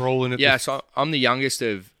out brawling? Yeah, so I'm the youngest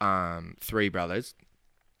of 3 brothers,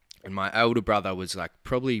 and my older brother was like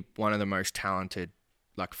probably one of the most talented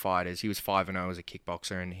like fighters. He was 5-0 as a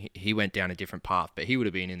kickboxer, and he went down a different path, but he would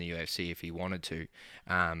have been in the UFC if he wanted to.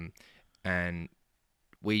 And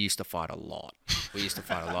we used to fight a lot.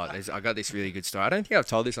 I got this really good story. I don't think I've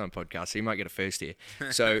told this on a podcast, so you might get a first here.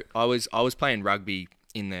 So I was playing rugby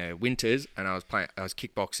in the winters, and I was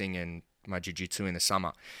kickboxing and my jiu-jitsu in the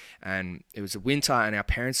summer. And it was the winter, and our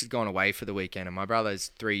parents had gone away for the weekend, and my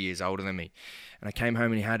brother's 3 years older than me. And I came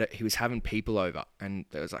home, and he was having people over, and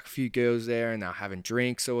there was like a few girls there, and they were having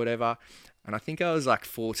drinks or whatever. And I think I was like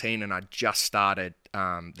 14, and I just started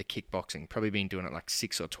the kickboxing. Probably been doing it like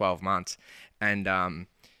 6 or 12 months. And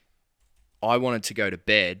I wanted to go to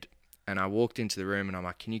bed, and I walked into the room, and I'm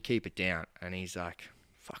like, "Can you keep it down?" And he's like,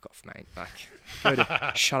 "Fuck off, mate.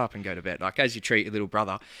 Like, shut up and go to bed. Like, as you treat your little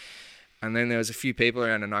brother." And then there was a few people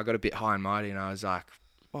around, and I got a bit high and mighty, and I was like,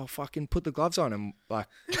 "Well, fucking put the gloves on and like,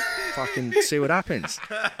 fucking see what happens."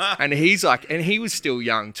 And he's like, and he was still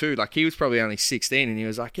young too. Like, he was probably only 16, and he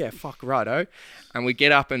was like, "Yeah, fuck righto." And we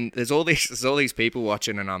get up, and there's all these people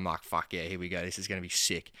watching, and I'm like, "Fuck yeah, here we go. This is gonna be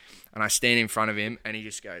sick." And I stand in front of him, and he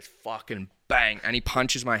just goes fucking bang, and he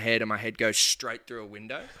punches my head, and my head goes straight through a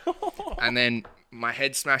window. And then my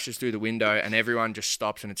head smashes through the window, and everyone just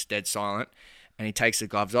stops, and it's dead silent. And he takes the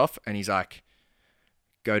gloves off, and he's like,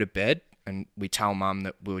 "Go to bed." And we tell mum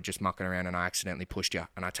that we were just mucking around and I accidentally pushed you.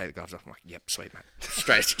 And I take the gloves off. I'm like, "Yep, sweet, mate."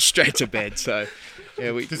 Straight to bed. So,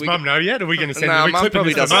 yeah. Does mum know yet? Are we going to send no, her? Mum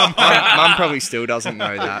probably doesn't. Mum probably still doesn't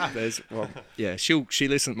know that. She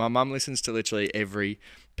listens. My mum listens to literally every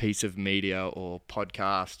piece of media or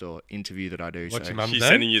podcast or interview that I do. What's so your mum's She's name?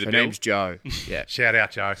 sending you the her bill. name's Jo. Yeah. Shout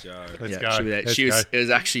out, Joe. Let's go. She'll be there. Let's It go. was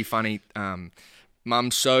actually funny.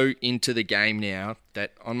 Mum's so into the game now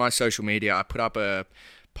that on my social media, I put up a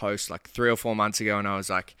post like 3 or 4 months ago, and I was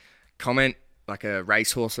like, comment like a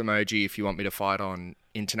racehorse emoji if you want me to fight on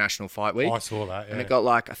International Fight Week. I saw that, yeah. And it got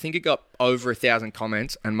like, I think it got over 1,000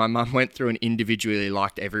 comments, and my mum went through and individually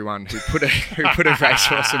liked everyone who put a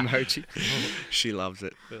racehorse emoji. She loves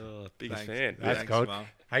it. Oh, biggest fan. That's Thanks, good. Mum.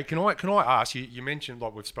 Hey, can I ask you? You mentioned,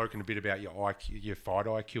 like, we've spoken a bit about your IQ, your fight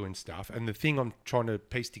IQ and stuff. And the thing I'm trying to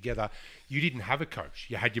piece together, you didn't have a coach.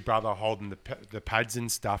 You had your brother holding the pads and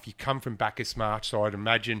stuff. You come from Bacchus March, so I'd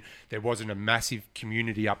imagine there wasn't a massive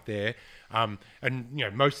community up there. And you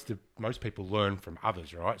know, most people learn from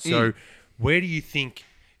others, right? So, where do you think?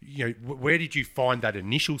 You know, where did you find that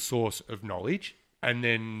initial source of knowledge? And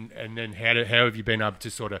then how have you been able to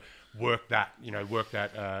sort of work that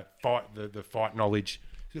fight the fight knowledge?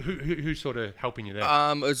 Who's sort of helping you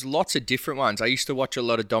there? There's lots of different ones. I used to watch a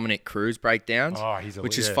lot of Dominic Cruz breakdowns,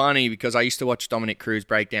 which is funny because I used to watch Dominic Cruz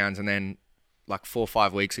breakdowns, and then like 4 or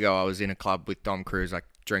 5 weeks ago, I was in a club with Dom Cruz, like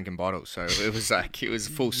drinking bottles. So it was like, it was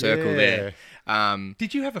full circle there.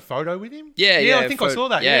 Did you have a photo with him? Yeah. I think I saw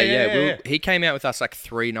that. Yeah. He came out with us like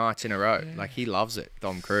 3 nights in a row. Like, he loves it,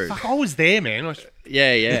 Tom Cruise. Fuck, I was there, man.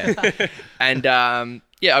 Yeah. And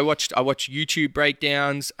I watched YouTube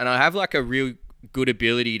breakdowns, and I have like a real good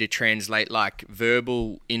ability to translate like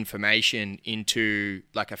verbal information into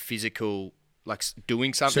like a physical, like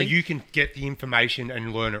doing something. So you can get the information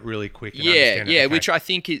and learn it really quick. And Yeah, understand it. Okay. which I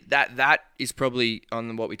think that is probably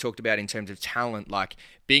on what we talked about in terms of talent. Like,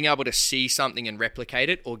 being able to see something and replicate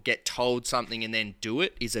it, or get told something and then do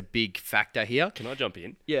it, is a big factor here. Can I jump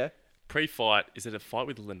in? Yeah. Pre-fight, is it a fight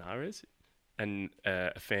with Linares and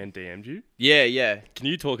a fan DM'd you? Yeah. Can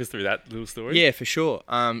you talk us through that little story? Yeah, for sure.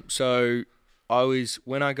 So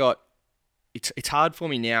when I got, it's hard for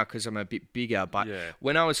me now because I'm a bit bigger, but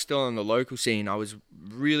when I was still on the local scene, I was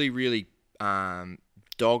really, really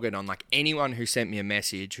dogged on like anyone who sent me a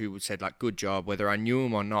message who said like, good job, whether I knew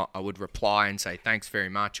him or not. I would reply and say thanks very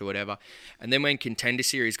much or whatever. And then when Contender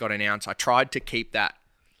Series got announced, I tried to keep that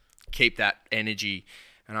energy.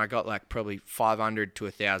 And I got like probably 500 to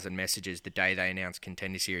 1,000 messages the day they announced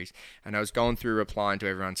Contender Series. And I was going through replying to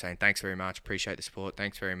everyone saying, thanks very much, appreciate the support,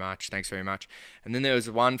 thanks very much. And then there was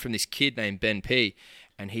one from this kid named Ben P.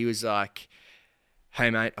 And he was like, hey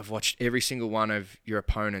mate, I've watched every single one of your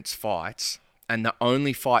opponent's fights. And the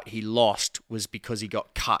only fight he lost was because he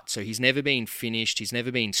got cut. So he's never been finished, he's never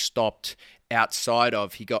been stopped outside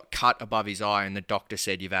of, he got cut above his eye and the doctor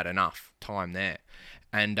said, you've had enough time there.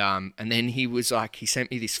 And then he was like, he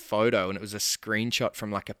sent me this photo and it was a screenshot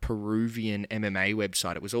from like a Peruvian MMA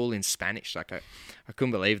website. It was all in Spanish. Like I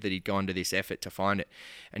couldn't believe that he'd gone to this effort to find it.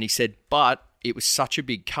 And he said, but it was such a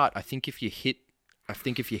big cut. I think if you hit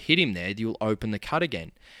him there, you'll open the cut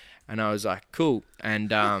again. And I was like, cool.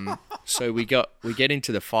 And so we get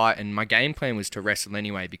into the fight, and my game plan was to wrestle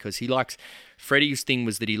anyway, because Freddie's thing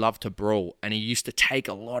was that he loved to brawl, and he used to take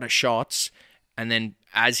a lot of shots. And then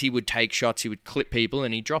as he would take shots, he would clip people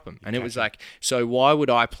and he'd drop them. And it was like, so why would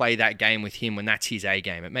I play that game with him when that's his A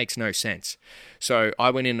game? It makes no sense. So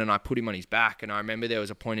I went in and I put him on his back. And I remember there was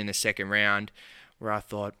a point in the second round where I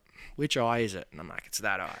thought, which eye is it? And I'm like, it's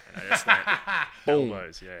that eye. And I just went, boom.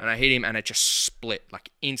 And I hit him and it just split, like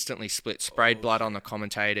instantly split, sprayed blood on the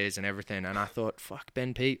commentators and everything. And I thought, fuck,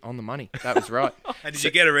 Ben P on the money. That was right. And did you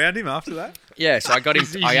get around him after that? Yeah, so I got him.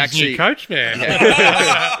 He's new coach, man.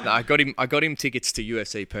 No, I got him tickets to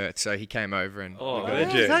UFC Perth, so he came over and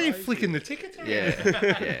Is that you flicking the tickets?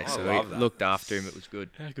 yeah. So love we that. looked after him. It was good.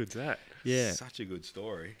 How good's that? Yeah. Such a good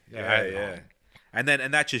story. Yeah. And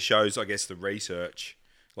that just shows, I guess, the research,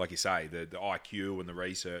 like you say, the IQ and the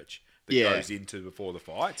research that goes into before the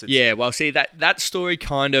fights. Yeah, well, see, that story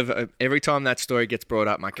kind of every time that story gets brought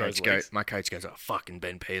up, my coach goes, "Oh, fucking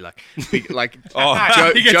Ben P," jokingly,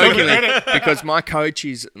 because my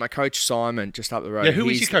coach Simon just up the road. Yeah, who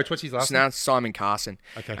is your coach? What's his last name? Now Simon Carson.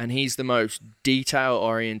 Okay, and he's the most detail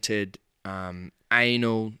oriented,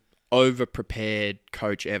 anal, over-prepared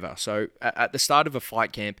coach ever. So at the start of a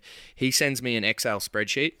fight camp, he sends me an Excel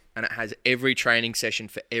spreadsheet, and it has every training session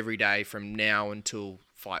for every day from now until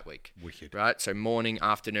fight week. Wicked. Right? So morning,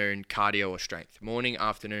 afternoon, cardio or strength. Morning,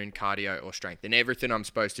 afternoon, cardio or strength. And everything I'm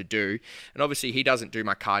supposed to do. And obviously he doesn't do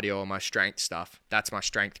my cardio or my strength stuff. That's my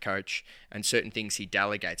strength coach. And certain things he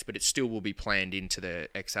delegates, but it still will be planned into the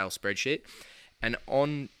Excel spreadsheet. And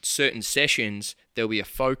on certain sessions, there'll be a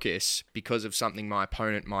focus because of something my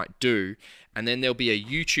opponent might do. And then there'll be a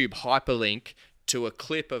YouTube hyperlink to a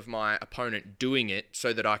clip of my opponent doing it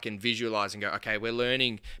so that I can visualize and go, okay, we're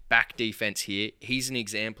learning back defense here. He's an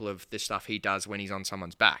example of the stuff he does when he's on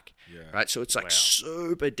someone's back. Yeah. Right? So it's like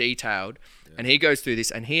super detailed. Yeah. And he goes through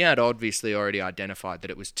this, and he had obviously already identified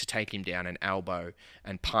that it was to take him down an elbow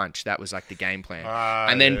and punch. That was like the game plan.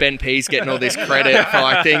 And then Ben P's getting all this credit for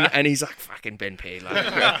like thing, and he's like, fucking Ben P.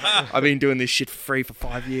 Like, I've been doing this shit free for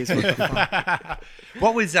 5 years. What the fuck?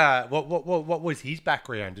 What was his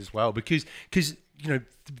background as well? Because you know,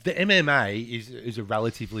 the MMA is a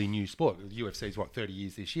relatively new sport. The UFC is 30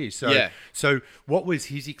 years this year. So what was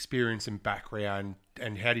his experience and background,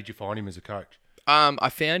 and how did you find him as a coach? I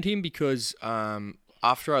found him because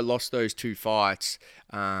after I lost those 2 fights,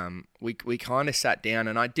 we kind of sat down,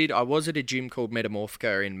 and I was at a gym called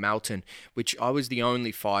Metamorphica in Melton, which I was the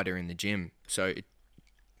only fighter in the gym. So it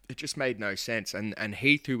just made no sense. And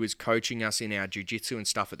Heath, who was coaching us in our jiu-jitsu and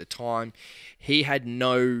stuff at the time, he had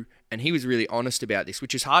and he was really honest about this,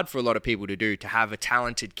 which is hard for a lot of people to do, to have a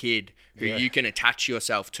talented kid who you can attach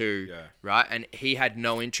yourself to, right? And he had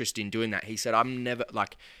no interest in doing that. He said, I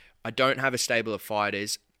don't have a stable of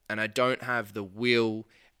fighters, and I don't have the will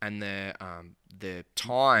and the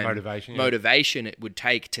time motivation it would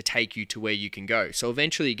take to take you to where you can go. So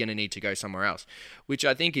eventually you're going to need to go somewhere else, which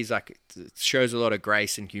I think is like, shows a lot of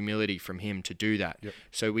grace and humility from him to do that. Yep.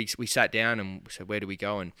 So we sat down and said, where do we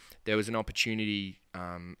go? And there was an opportunity,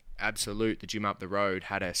 Absolute, the gym up the road,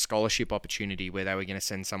 had a scholarship opportunity where they were going to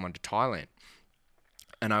send someone to Thailand.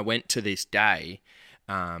 And I went to this day,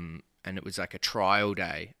 and it was like a trial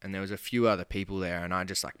day, and there was a few other people there, and I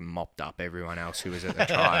just like mopped up everyone else who was at the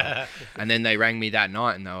trial. And then they rang me that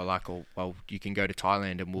night, and they were like, "Oh, well, you can go to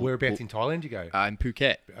Thailand." And whereabouts in Thailand you go? In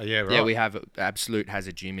Phuket. Yeah, right. Yeah, we have Absolute has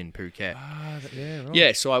a gym in Phuket. Yeah, right.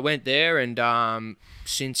 Yeah, so I went there, and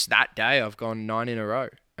since that day, I've gone 9 in a row.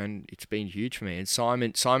 And it's been huge for me. And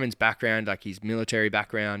Simon's background, like his military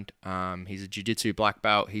background, he's a jiu-jitsu black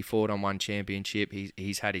belt. He fought on one championship.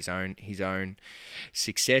 He's had his own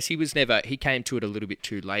success. He came to it a little bit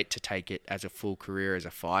too late to take it as a full career as a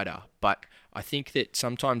fighter. But I think that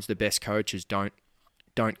sometimes the best coaches don't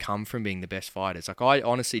come from being the best fighters. Like I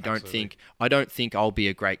honestly don't think I'll be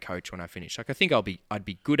a great coach when I finish. Like I think I'd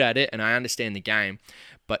be good at it, and I understand the game,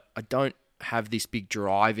 but I don't have this big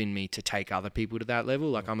drive in me to take other people to that level.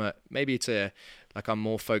 Like I'm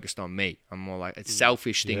more focused on me. I'm more like it's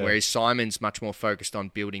selfish thing, whereas Simon's much more focused on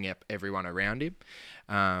building up everyone around him.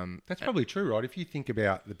 That's probably true, right? If you think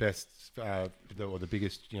about the best or the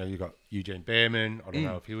biggest, you got Eugene Behrman. I don't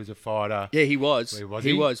know if he was a fighter. Yeah, he was.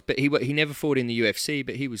 He was, but he never fought in the UFC,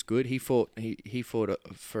 but he was good. He fought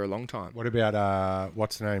for a long time. What about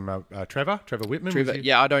what's the name? Trevor Whitman.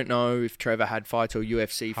 Yeah, I don't know if Trevor had fights or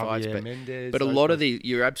UFC fights, but a lot of these,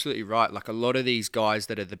 you're absolutely right. Like a lot of these guys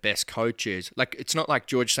that are the best coaches, like it's not like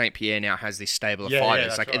George St. Pierre now has this stable of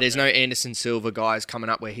fighters. Like there's no Anderson Silva guys coming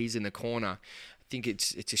up where he's in the corner. I think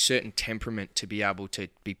it's a certain temperament to be able to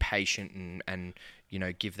be patient and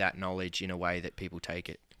give that knowledge in a way that people take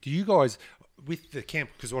it. Do you guys with the camp?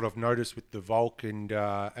 Because what I've noticed with the Volk and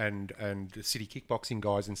the city kickboxing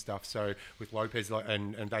guys and stuff. So with Lopez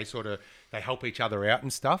and they help each other out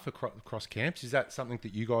and stuff across camps. Is that something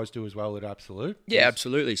that you guys do as well at Absolute? Yeah,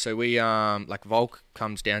 absolutely. So we like Volk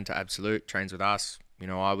comes down to Absolute, trains with us.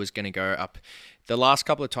 I was going to go up. The last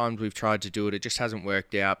couple of times we've tried to do it, it just hasn't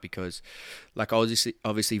worked out because, like,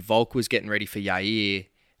 obviously Volk was getting ready for Yair,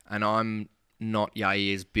 and I'm not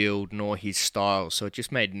Yair's build nor his style, so it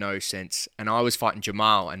just made no sense. And I was fighting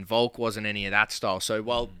Jamal, and Volk wasn't any of that style. So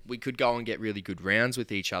while we could go and get really good rounds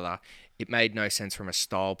with each other, it made no sense from a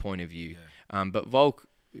style point of view. Yeah. But Volk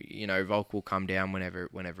will come down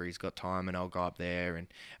whenever he's got time, and I'll go up there. And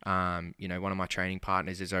one of my training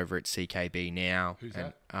partners is over at CKB now. Who's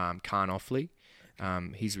that? Khan Offley.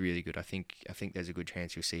 He's really good. I think there's a good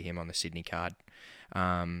chance you'll see him on the Sydney card.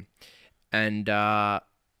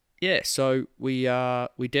 So we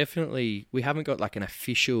haven't got like an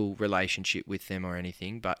official relationship with them or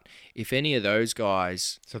anything, but if any of those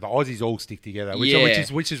guys, so the Aussies all stick together, which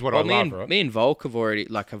is what I love, right? Me and Volk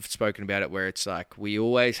have spoken about it, where it's like we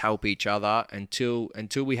always help each other until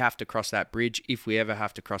we have to cross that bridge, if we ever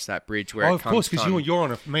have to cross that bridge. Where of course, because you're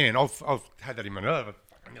on I've had that in my nerve.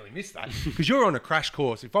 I nearly missed that because you're on a crash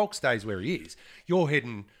course. If Volk stays where he is, you're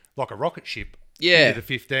heading like a rocket ship into the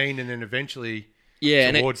 15, and then eventually.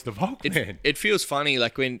 Yeah, towards the Volk, man. It feels funny,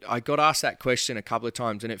 like when I got asked that question a couple of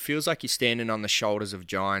times, and it feels like you're standing on the shoulders of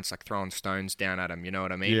giants, like throwing stones down at them, you know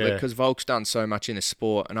what I mean? Yeah. Because Volk's done so much in the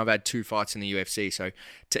sport, and I've had 2 fights in the UFC, so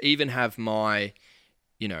to even have my,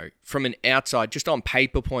 from an outside, just on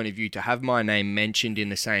paper point of view, to have my name mentioned in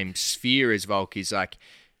the same sphere as Volk is like,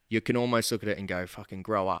 you can almost look at it and go, fucking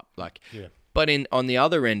grow up. But on the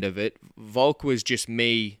other end of it, Volk was just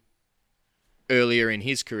me earlier in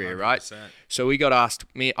his career, 100%. Right? So we got asked,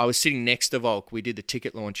 I was sitting next to Volk. We did the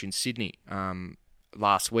ticket launch in Sydney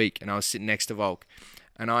last week, and I was sitting next to Volk.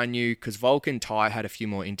 And I knew, because Volk and Ty had a few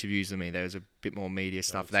more interviews than me, there was a bit more media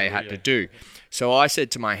stuff they had to do. So I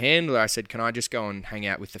said to my handler, can I just go and hang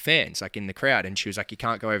out with the fans, like in the crowd? And she was like, you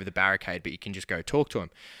can't go over the barricade, but you can just go talk to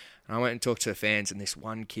them. And I went and talked to the fans, and this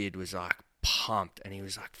one kid was like, pumped, and he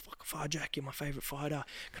was like, fuck, Phar-jack, you're my favourite fighter.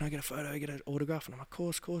 Can I get a photo, get an autograph? And I'm like,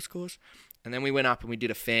 course. And then we went up and we did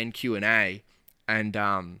a fan Q&A, and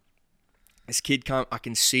this kid I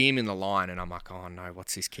can see him in the line, and I'm like, oh no,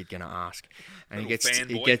 what's this kid gonna ask? And he gets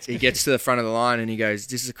to the front of the line, and he goes,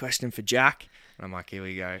 this is a question for Jack. And I'm like, here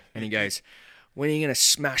we go. And he goes, when are you going to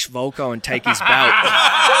smash Volko and take his belt?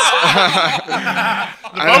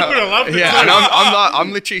 Volk would have loved it. Yeah, and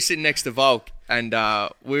I'm literally sitting next to Volk, and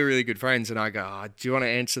we're really good friends. And I go, do you want to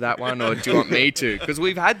answer that one, or do you want me to? Because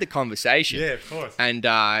we've had the conversation. Yeah, of course. And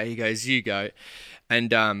he goes, you go.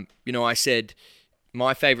 And, I said,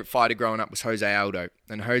 my favourite fighter growing up was Jose Aldo.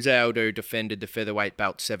 And Jose Aldo defended the featherweight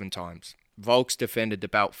belt 7 times. Volk's defended the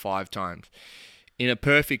belt 5 times. In a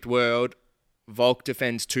perfect world, Volk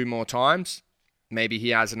defends 2 more times. Maybe he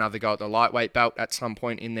has another go at the lightweight belt at some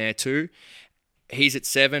point in there too. He's at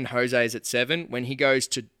 7, Jose's at 7. When he goes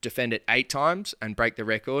to defend it 8 times and break the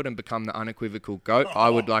record and become the unequivocal GOAT, I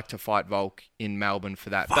would like to fight Volk in Melbourne for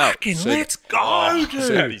that belt. Let's go,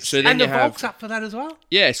 dude. So then and the you have- Volk's up for that as well?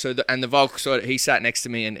 Yeah, so the Volk he sat next to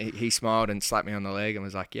me and he smiled and slapped me on the leg and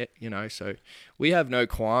was like, yeah, so we have no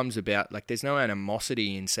qualms about, like, there's no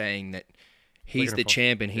animosity in saying that he's the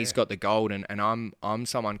champ and he's got the gold and I'm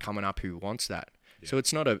someone coming up who wants that. So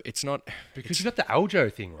it's not Because you got the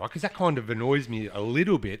Aljo thing, right? Because that kind of annoys me a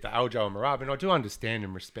little bit, the Aljo and Marab, and I do understand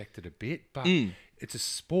and respect it a bit, but it's a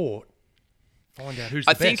sport. Find out who's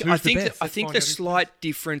the best. I think the slight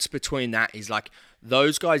difference between that is, like,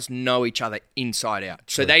 those guys know each other inside out.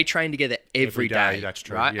 So they train together every day. That's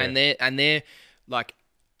true, right? yeah. And they're like,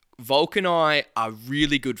 Volk and I are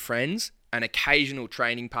really good friends and occasional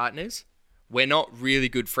training partners. We're not really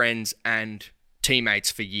good friends and teammates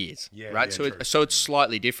for years, right? So it's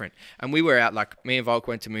slightly different. And we were out, like, me and Volk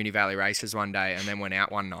went to Moonee Valley races one day and then went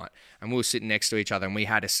out one night, and we were sitting next to each other and we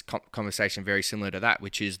had a conversation very similar to that,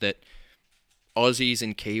 which is that Aussies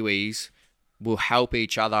and Kiwis will help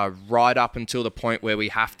each other right up until the point where we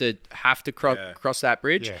have to cross that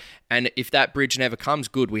bridge. Yeah. And if that bridge never comes,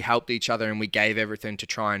 good, we helped each other and we gave everything to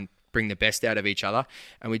try and bring the best out of each other.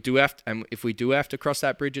 And if we do have to cross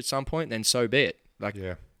that bridge at some point, then so be it. Like,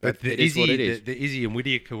 yeah. But the Izzy and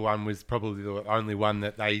Whittaker one was probably the only one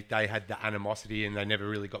that they had the animosity and they never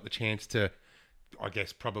really got the chance to, I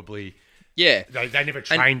guess, probably... Yeah. They never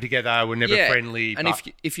trained together, were never friendly. And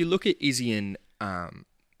if you look at Izzy and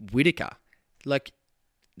Whittaker, like,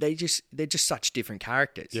 they're just such different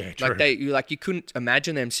characters. Yeah, true. Like you couldn't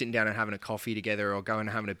imagine them sitting down and having a coffee together or going and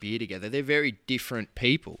having a beer together. They're very different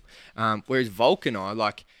people. Whereas Volk and I,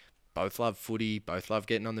 like, both love footy, both love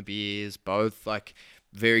getting on the beers, both, like,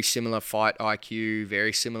 very similar fight IQ,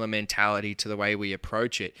 very similar mentality to the way we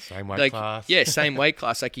approach it. Same weight class. Yeah, same weight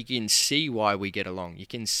class. Like, you can see why we get along. You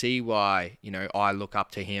can see why, I look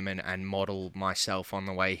up to him and model myself on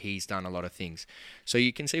the way he's done a lot of things. So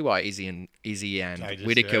you can see why Izzy and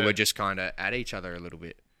Whittaker were just kind of at each other a little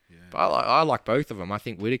bit. Yeah. But I like both of them. I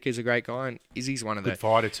think Whittaker's a great guy and Izzy's one of the... Good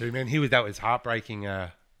fighter too, man. That was heartbreaking...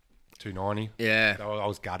 290. Yeah. I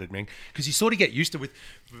was gutted, man. Because you sort of get used to with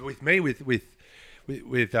Whittaker,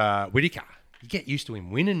 you get used to him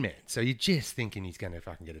winning, man. So you're just thinking he's going to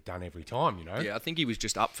fucking get it done every time, Yeah, I think he was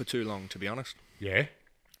just up for too long, to be honest. Yeah?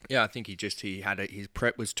 Yeah, I think his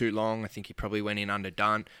prep was too long. I think he probably went in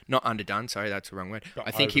underdone. Not underdone, sorry, that's the wrong word. I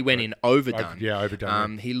think he went in overdone.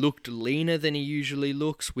 Overdone. He looked leaner than he usually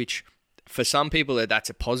looks, which... For some people,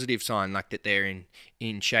 that's a positive sign, like that they're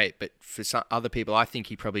in shape. But for some other people, I think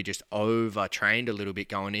he probably just overtrained a little bit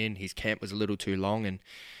going in. His camp was a little too long. And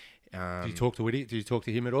did you talk to Whittaker? Did you talk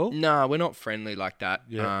to him at all? No, we're not friendly like that.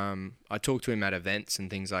 Yeah. I talk to him at events and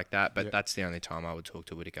things like that, but that's the only time I would talk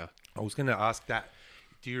to Whittaker. I was going to ask that.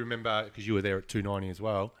 Do you remember, because you were there at 290 as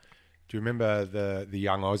well, do you remember the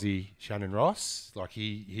young Aussie, Shannon Ross? Like,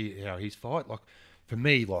 his fight? Like, for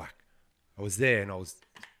me, like, I was there and I was...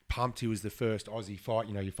 pumped he was the first Aussie fight.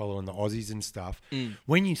 You're following the Aussies and stuff.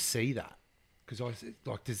 When you see that,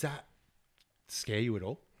 does that scare you at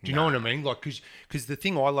all? Do you know what I mean? Like, because the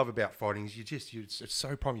thing I love about fighting is it's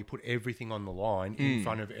so prime. You put everything on the line in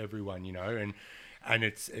front of everyone, and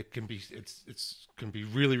it can be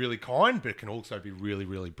really, really kind, but it can also be really,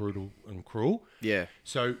 really brutal and cruel. Yeah.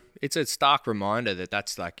 So it's a stark reminder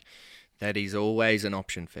that is always an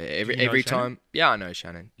option for every Shannon? time. Yeah, I know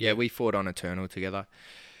Shannon. Yeah, we fought on Eternal together.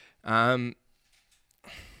 Look,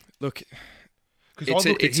 because I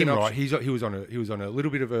look at him, right? He was on a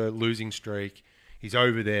little bit of a losing streak. He's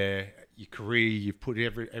over there. Your career, you've put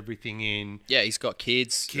everything in. Yeah, he's got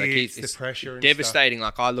kids. The pressure. And devastating.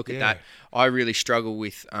 stuff. Like, I look at that. I really struggle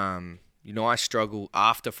with. I struggle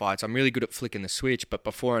after fights. I'm really good at flicking the switch, but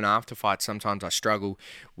before and after fights, sometimes I struggle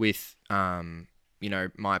with.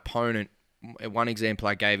 My opponent. One example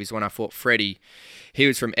I gave is when I fought Freddie. He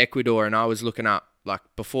was from Ecuador, and I was looking up. Like,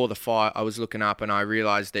 before the fight, I was looking up and I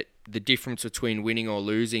realized that the difference between winning or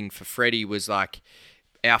losing for Freddie was like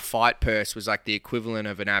our fight purse was like the equivalent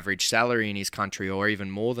of an average salary in his country or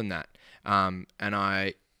even more than that. And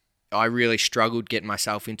I really struggled getting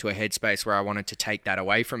myself into a headspace where I wanted to take that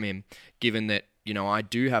away from him, given that, I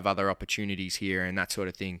do have other opportunities here and that sort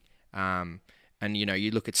of thing. And,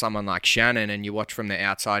 you look at someone like Shannon and you watch from the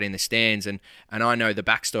outside in the stands and I know the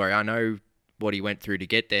backstory. I know what he went through to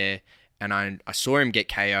get there. I saw him get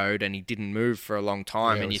KO'd and he didn't move for a long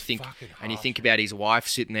time. Yeah, and it you was think fucking and you hard. think about his wife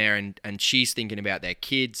sitting there and she's thinking about their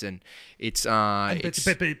kids, and it's But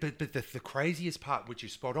the craziest part, which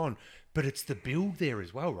is spot on, but it's the build there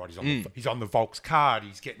as well, right? He's on the Volk's card.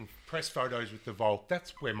 He's getting press photos with the Volk.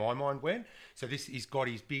 That's where my mind went. So he's got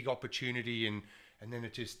his big opportunity, and then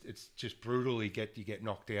it's just brutal. You get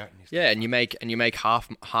knocked out. And and you make half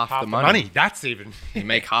half the money. That's even. You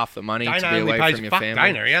make half the money to Dana be only away pays, from your fuck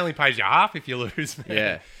family. Dana, he only pays you half if you lose, man.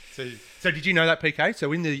 Yeah. So did you know that, PK?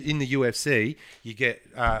 So in the UFC, you get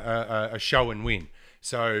a show and win.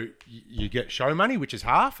 So you get show money, which is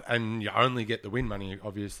half, and you only get the win money,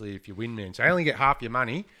 obviously, if you win, man. So you only get half your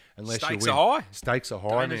money unless Stakes you win. are high. Stakes are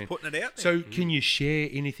high, Dana's man. putting it out there. So can you share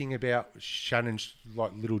anything about Shannon's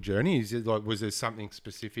little journey? Is it was there something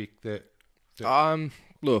specific that?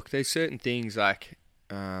 Look, there's certain things like,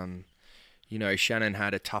 Shannon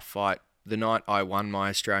had a tough fight. The night I won my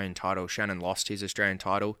Australian title, Shannon lost his Australian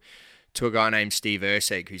title to a guy named Steve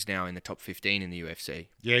Erceg, who's now in the top 15 in the UFC.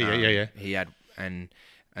 Yeah. He had, and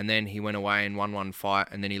then he went away and won one fight,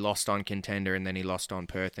 and then he lost on Contender, and then he lost on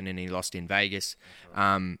Perth, and then he lost in Vegas.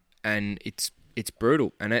 And it's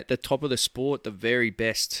brutal. And at the top of the sport, the very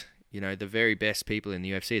best people in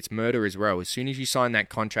the UFC, it's murder as well. As soon as you sign that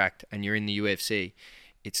contract and you're in the UFC,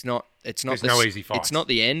 it's not no easy fights. It's not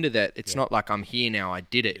the end of that. It's not like I'm here now, I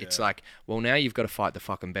did it. Yeah. It's like, well, now you've got to fight the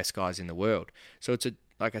fucking best guys in the world. So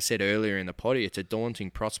like I said earlier in the potty, it's a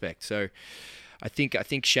daunting prospect. So I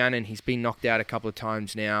think Shannon, he's been knocked out a couple of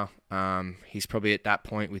times now. He's probably at that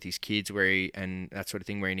point with his kids and that sort of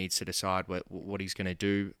thing where he needs to decide what he's going to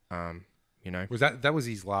do. Was that was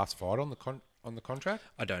his last fight on the contract?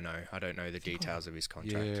 I don't know the details of his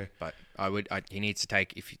contract. Yeah. But he needs to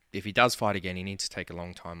take, if he does fight again, he needs to take a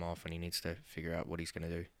long time off, and he needs to figure out what he's going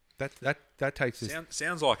to do. That takes us.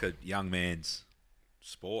 Sounds like a young man's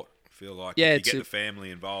sport. I feel like if you get the family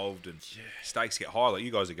involved and stakes get high. Like you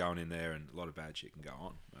guys are going in there, and a lot of bad shit can go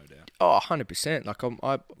on, no doubt. Oh, 100%. Like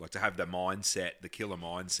I like to have the mindset, the killer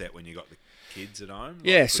mindset when you got the kids at home.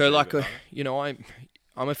 Yeah. So like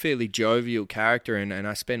I'm a fairly jovial character, and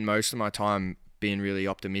I spend most of my time being really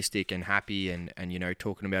optimistic and happy and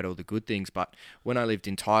talking about all the good things. But when I lived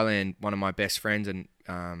in Thailand, one of my best friends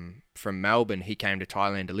from Melbourne, he came to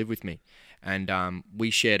Thailand to live with me, and we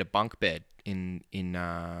shared a bunk bed in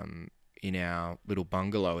our little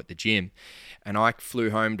bungalow at the gym. And I flew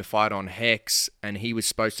home to fight on Hex, and he was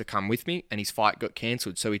supposed to come with me, and his fight got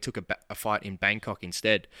cancelled, so he took a fight in Bangkok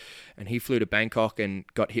instead. And he flew to Bangkok and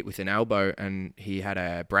got hit with an elbow, and he had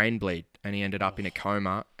a brain bleed, and he ended up in a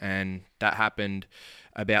coma. And that happened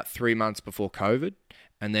about 3 months before COVID,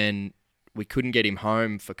 and then we couldn't get him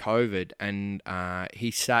home for COVID, and he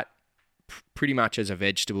sat pretty much as a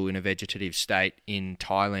vegetable in a vegetative state in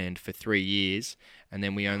Thailand for 3 years, and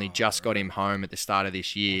then we only just got him home at the start of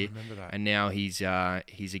this year. I remember that. And now he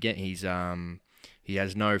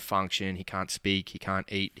has no function. He can't speak. He can't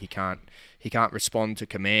eat. He can't respond to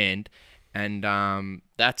command, and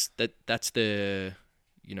that's the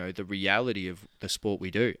the reality of the sport we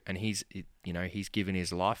do. And he's given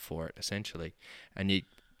his life for it essentially, and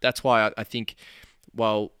that's why I think.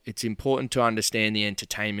 While it's important to understand the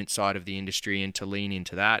entertainment side of the industry and to lean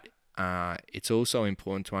into that, it's also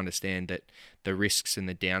important to understand that the risks and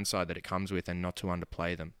the downside that it comes with, and not to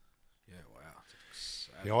underplay them. Yeah, wow.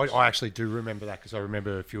 Yeah, I actually do remember that, because I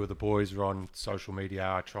remember a few of the boys were on social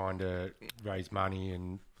media trying to raise money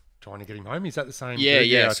and trying to get him home. Is that the same?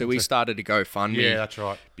 Yeah. So we started to GoFundMe. Yeah, that's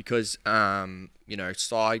right. Because Sai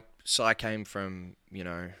came from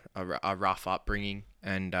a rough upbringing,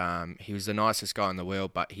 and he was the nicest guy in the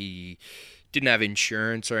world, but he didn't have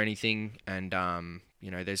insurance or anything, and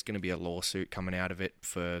there's going to be a lawsuit coming out of it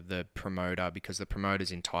for the promoter, because the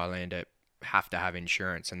promoters in Thailand have to have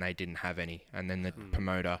insurance, and they didn't have any, and then the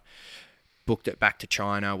promoter booked it back to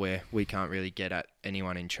China, where we can't really get at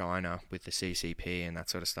anyone in China with the CCP and that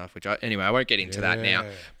sort of stuff, I won't get into that now,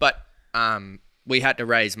 but we had to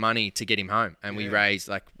raise money to get him home, and we raised,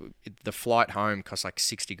 the flight home cost like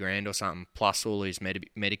 60 grand or something, plus all his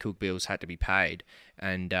medical bills had to be paid.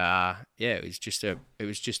 And it was just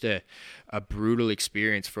a brutal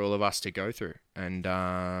experience for all of us to go through. And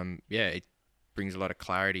it brings a lot of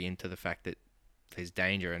clarity into the fact that there's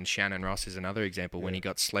danger. And Shannon Ross is another example. When he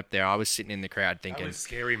got slept there, I was sitting in the crowd thinking, that was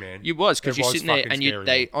scary, man. You was, because you're sitting there, and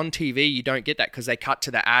scary, on TV you don't get that, because they cut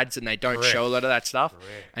to the ads and they don't show a lot of that stuff.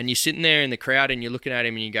 Correct. And you're sitting there in the crowd and you're looking at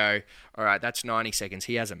him and you go, all right, that's 90 seconds.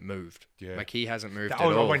 He hasn't moved. Yeah. Like, he hasn't moved at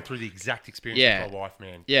I all. went through the exact experience with my wife,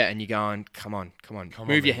 man. Yeah, and you're going, come on,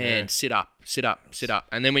 move your hand, sit up.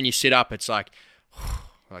 And then when you sit up, it's like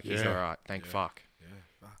he's all right, thank fuck.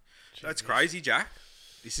 That's crazy, Jack.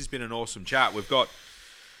 This has been an awesome chat. We've got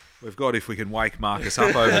if we can wake Marcus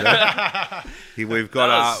up over there. We've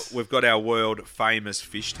got our world famous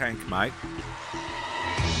fish tank, mate.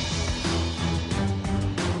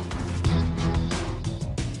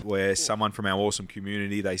 Where someone from our awesome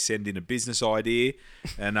community, they send in a business idea,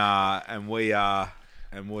 and we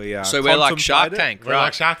So we're like Shark contemplate it. Tank, We're right?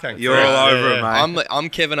 like Shark Tank. You're all over it, mate. I'm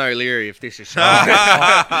Kevin O'Leary if this is Shark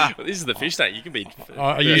Tank. Well, this is the fish tank. You can be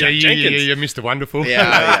Jenkins. You're Mr. Wonderful.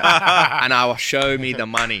 Yeah. And I'll show me the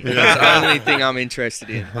money. That's the only thing I'm interested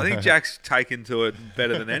in. I think Jack's taken to it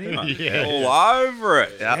better than anyone. Yeah. All over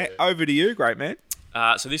it. Yeah. Over to you, great man.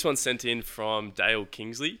 So this one's sent in from Dale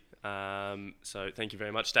Kingsley. So thank you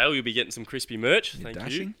very much, Dale. You'll be getting some crispy merch. Thank you.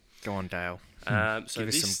 Dashing. Go on, Dale. So Give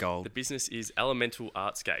us some gold. The business is Elemental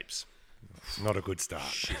Artscapes. Not a good start.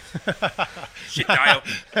 Shit, Dale.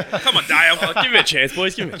 Come on, Dale. Oh, give him a chance,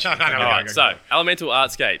 boys. Give him a chance. No, All right, go. so Elemental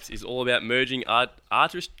Artscapes is all about merging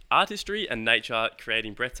artistry and nature,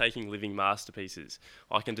 creating breathtaking living masterpieces.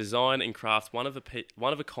 I can design and craft one of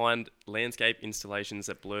a kind landscape installations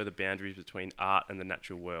that blur the boundaries between art and the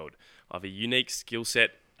natural world. I have a unique skill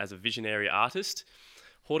set as a visionary artist,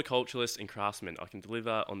 horticulturalist and craftsman. I can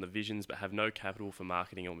deliver on the visions but have no capital for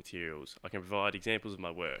marketing or materials. I can provide examples of my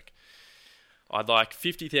work. I'd like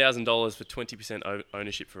 $50,000 for 20%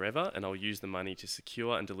 ownership forever, and I'll use the money to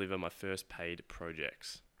secure and deliver my first paid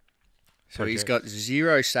projects. So he's got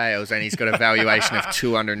 0 sales and he's got a valuation of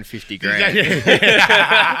 250 grand.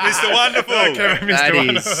 Mr.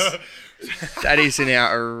 Wonderful. That is an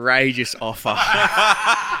outrageous offer.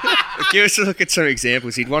 Give us a look at some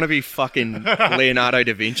examples. He'd want to be fucking Leonardo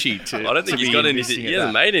da Vinci to. I don't think he's got anything. He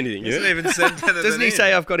hasn't made anything. He hasn't even sent Doesn't he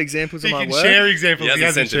say I've got examples of He my can work? share examples. He He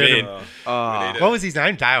hasn't hasn't shared sent them. them What was his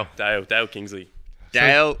name? Dale. Dale Kingsley.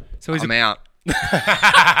 Dale, So he's I'm out.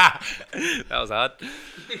 That was hard.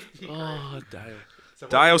 Oh, Dale.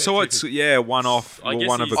 Dale, so what's one off, I guess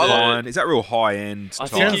one of a he's, kind? Is that real high end? I type?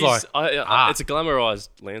 think Sounds like art. it's a glamorized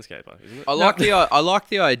landscaper, isn't it? I like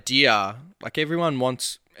the idea. Like everyone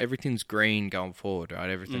wants everything's green going forward, right?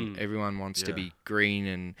 Everyone wants to be green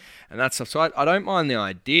and that stuff. So I don't mind the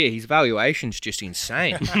idea. His valuation's just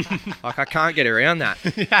insane. Like I can't get around that. For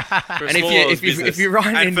a And small if you write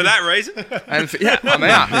And in for that reason, I'm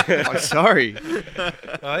out. I'm sorry.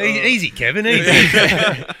 Easy, Kevin.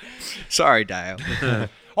 Easy. Sorry, Dale.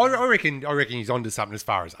 I reckon he's onto something as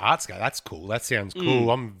far as arts go. That's cool. That sounds cool.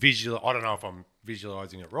 I don't know if I'm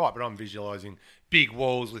visualizing it right, but I'm visualizing big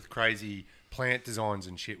walls with crazy plant designs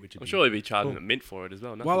and shit. Which I'm sure he'd be charging a mint for it as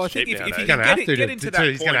well. well, I think if he's you going to have get to, into that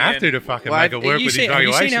he's going to point, have to Ian, fucking Well, make it work with his have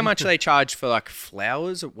valuation. you seen how much they charge for like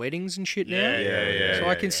flowers at weddings and shit now? Yeah. So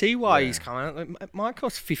I can see why he's coming out. Like, it might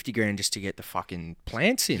cost 50 grand just to get the fucking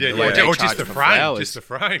plants in. Yeah, the way they or charge just the for frame. flowers. Just the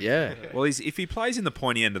frame. Yeah. Well, if he plays in the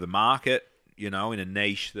pointy end of the market, in a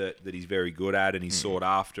niche that he's very good at and he's sought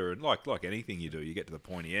after, and like anything you do, you get to the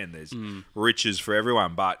pointy end. There's riches for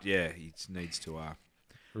everyone, but he needs to.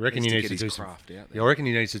 I reckon he to needs get to his do some. craft out there. Yeah, I reckon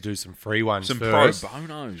he needs to do some free ones Some first. pro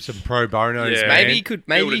bonos. Some pro bonos. Yeah. man. Maybe you could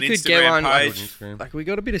Build an get Instagram one. page. Like we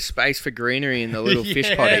got a bit of space for greenery in the little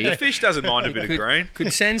fish potty. The fish doesn't mind a bit of green.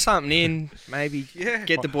 Could send something in, maybe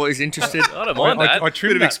get the boys interested. I don't mind that. I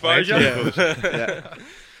trimmed Bit of that exposure.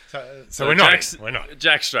 So we're not. Jack's- We're not.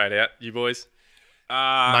 Jack straight out, you boys.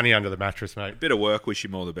 Money under the mattress, mate. Bit of work. Wish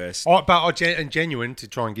him all the best. And genuine to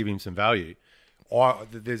try and give him some value.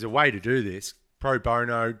 There's a way to do this. Pro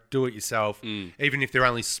bono, do it yourself. Even if they're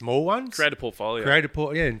only small ones. Create a portfolio.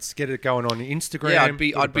 And get it going on Instagram.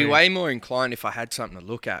 Yeah, I'd be way more inclined if I had something to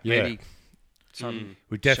look at. Yeah. Maybe something.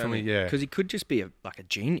 We definitely, Because he could just be like a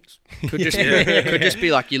genius. Could just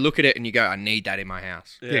be like you look at it and you go, I need that in my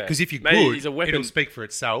house. Yeah, because if you're Maybe good, he's a weapon. it'll speak for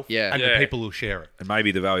itself. Yeah. And Yeah. the people will share it. And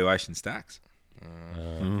maybe the valuation stacks.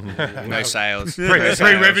 No sales. Free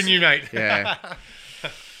revenue, mate. Yeah.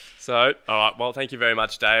 So, all right. Well, thank you very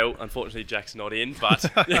much, Dale. Unfortunately, Jack's not in, but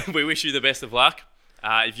we wish you the best of luck.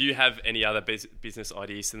 If you have any other business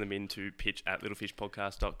ideas, send them in to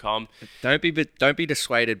pitch@littlefishpodcast.com. Don't be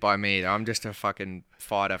dissuaded by me. I'm just a fucking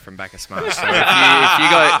fighter from back of Smush. So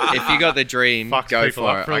if you got the dream, Fucks go people for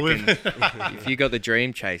up it. for a living. If you got the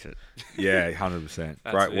dream, chase it. Yeah, 100%.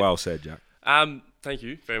 That's Right, it. well said, Jack. Thank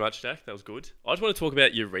you very much, Jack. That was good. I just want to talk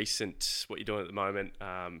about your what you're doing at the moment.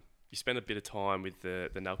 You spent a bit of time with the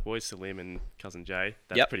Nelk boys, Salim and cousin Jay.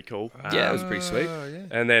 That's Yep. pretty cool. Yeah, it was pretty sweet.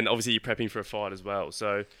 And then obviously you're prepping for a fight as well.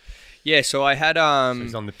 So Yeah, so I had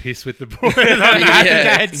He's on the piss with the boy.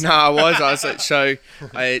 No, I was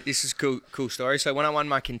like, this is cool story. So when I won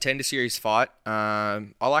my Contender Series fight, I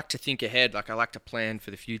like to think ahead. Like I like to plan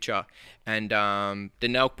for the future. And the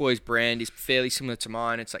Nelk Boys brand is fairly similar to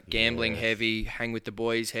mine. It's like gambling heavy, hang with the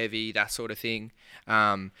boys heavy, that sort of thing.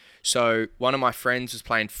 So one of my friends was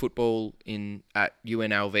playing football at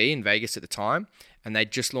UNLV in Vegas at the time, and they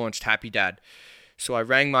just launched Happy Dad. So I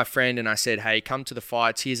rang my friend and I said, hey, come to the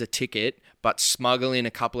fights. Here's a ticket, but smuggle in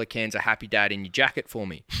a couple of cans of Happy Dad in your jacket for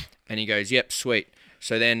me. And he goes, yep, sweet.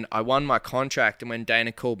 So then I won my contract, and when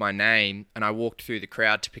Dana called my name and I walked through the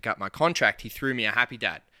crowd to pick up my contract, he threw me a Happy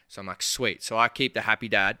Dad. So I'm like, sweet. So I keep the Happy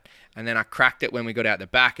Dad, and then I cracked it when we got out the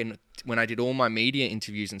back. And when I did all my media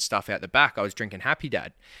interviews and stuff out the back, I was drinking Happy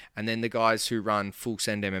Dad. And then the guys who run Full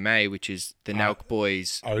Send MMA, which is the Nelk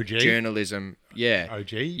Boys OG? journalism. Yeah.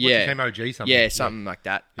 OG? Yeah. What's his name? OG something? Yeah, something like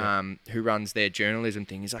that. Who runs their journalism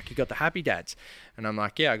thing. He's like, you got the Happy Dads? And I'm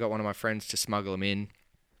like, yeah, I got one of my friends to smuggle them in.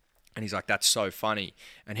 And he's like, that's so funny.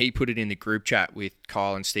 And he put it in the group chat with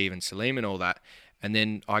Kyle and Steve and Salim and all that. And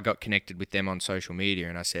then I got connected with them on social media,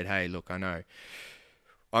 and I said, hey, look, I know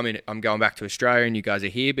I'm going back to Australia and you guys are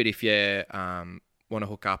here, but if you want to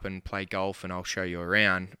hook up and play golf, and I'll show you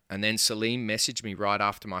around. And then Salim messaged me right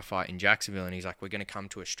after my fight in Jacksonville, and he's like, we're going to come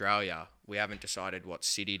to Australia. We haven't decided what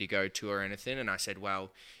city to go to or anything. And I said,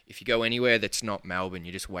 well, if you go anywhere that's not Melbourne,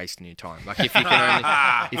 you're just wasting your time. Like if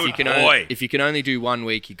you can only do 1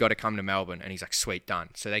 week, you got to come to Melbourne. And he's like, sweet, done.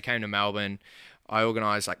 So they came to Melbourne. I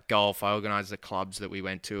organised like golf. I organised the clubs that we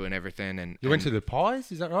went to and everything. And You went to the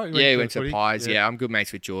Pies? Is that right? We went to the Pies. Yeah, I'm good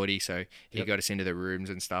mates with Geordie, so he got us into the rooms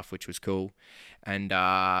and stuff, which was cool. And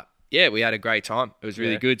we had a great time. It was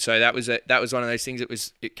really good. So that was one of those things.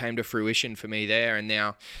 It came to fruition for me there. And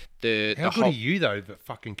now how good are you though? That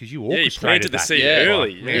fucking because you orchestrated planted the that. seed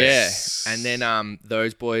early. Yeah. And then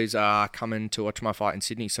those boys are coming to watch my fight in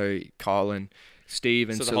Sydney. So Kyle and Steve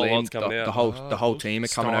and So the whole Salim, lot's coming out. the whole team are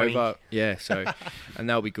coming Steiny. over. Yeah, so and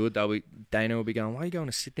they'll be good. Dana will be going, why are you going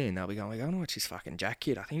to Sydney? And they'll be going, we're going to watch this fucking Jack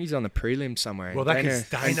kid. I think he's on the prelims somewhere. Well, and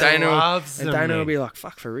Dana loves and them, Dana will man. be like,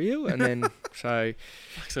 fuck, for real? And then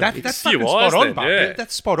That's fucking spot on, but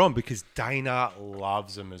that's spot on because Dana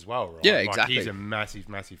loves them as well, right? Yeah, Like, exactly. he's a massive,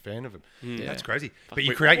 massive fan of them. That's crazy. But you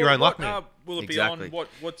Wait, create your own luck what, now. Will it Exactly. be on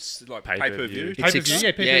what's like Pay-per-view. pay-per-view?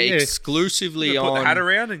 Pay-per-view, exclusively Put the on hat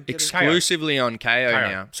around and get it. exclusively on KO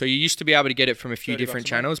now. So you used to be able to get it from a few different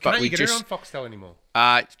channels, but Can't we you get it just on Foxtel anymore?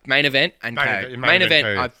 main event and KO. Main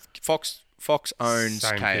event. Fox owns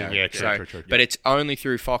Same KO. thing. Yeah, true, true. But it's only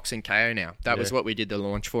through Fox and KO now. That was what we did the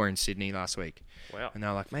launch for in Sydney last week. Wow. And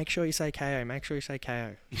they're like, make sure you say KO. Make sure you say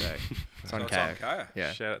KO. So it's on It's KO. on KO.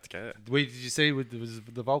 Yeah. Shout out to KO. Did you see was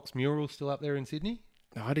the Volks mural still up there in Sydney?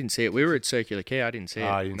 No, I didn't see it. We were at Circular Quay. I didn't see it.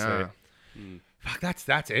 Oh, you didn't see no. it. Fuck,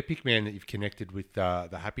 that's epic, man. That you've connected with the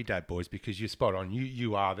Happy Dad boys because you're spot on.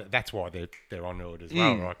 You are. That's why they're on it as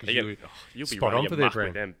well, right? Because You'll be spot running on for their amok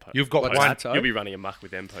with brand. them. You've got What's one. that, sorry? You'll be running amok with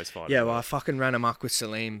them post-fight. Yeah, well, I fucking ran amok with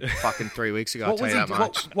Salim fucking 3 weeks ago. I'll tell you that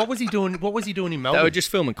much. What was he doing? What was he doing in Melbourne? They were just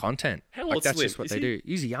filming content. How Like old's that's Salim? just what Is they he- do.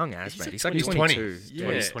 He's a young ass, mate. He's like He's 22. 20.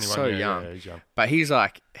 Yeah, 21, so yeah, young. yeah, he's young. But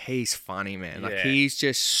he's funny, man. Like Yeah. he's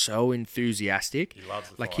just so enthusiastic. He loves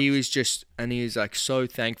the Like fights. he was like so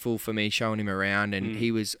thankful for me showing him around, and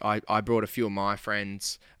he was. I brought a few of my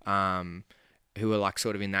friends, who were like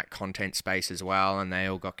sort of in that content space as well, and they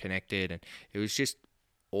all got connected, and it was just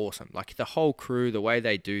awesome. Like the whole crew, the way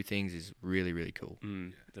they do things is really, really cool.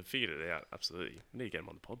 They've figured it out. Absolutely. We need to get them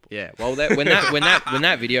on the pod. Yeah. Well, when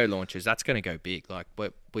that video launches, that's gonna go big. Like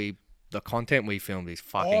the content we filmed is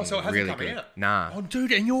fucking so it hasn't really come good. out? Nah. Oh,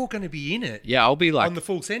 dude, and you're going to be in it. Yeah, I'll be like On the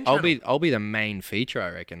Full Send I'll channel. be the main feature, I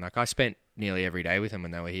reckon. Like I spent nearly every day with them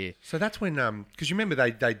when they were here. So that's when, because you remember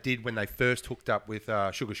they did when they first hooked up with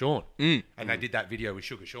Sugar Sean, and they did that video with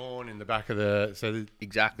Sugar Sean in the back of the.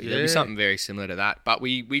 Exactly. There'll Yeah. be something very similar to that. But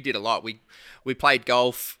we did a lot. We played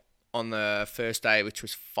golf on the first day, which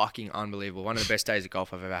was fucking unbelievable. One of the best days of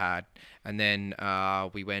golf I've ever had. And then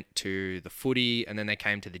we went to the footy, and then they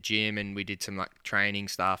came to the gym, and we did some like training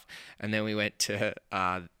stuff. And then we went to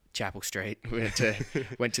Chapel Street. We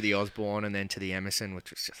went to the Osborne, and then to the Emerson,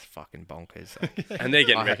 which was just fucking bonkers. And they're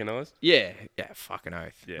getting recognised. Yeah, fucking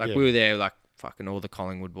oath. Yeah. Like Yeah. we were there, like fucking all the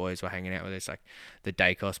Collingwood boys were hanging out with us, like the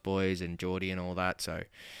Dacos boys and Geordie and all that. So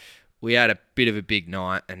we had a bit of a big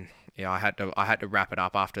night, and yeah, I had to wrap it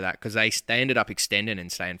up after that because they ended up extending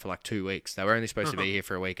and staying for like 2 weeks. They were only supposed to be here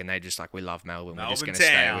for a week, and they just like, we love Melbourne. We're just Melbourne gonna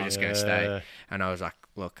stay. town. We're just gonna stay. And I was like,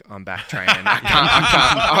 look, I'm back training.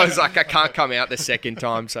 I was like, I can't come out the second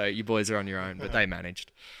time, so you boys are on your own. But they managed.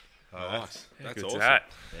 Nice. That's Good awesome. that.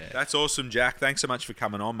 That's awesome, Jack. Thanks so much for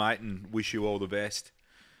coming on, mate, and wish you all the best.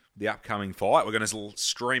 the upcoming fight. We're going to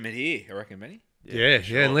stream it here, I reckon, Benny. Yeah,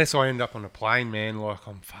 unless I end up on a plane, man, like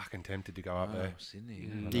I'm fucking tempted to go up there. Sydney.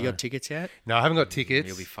 You got tickets yet? No, I haven't got tickets.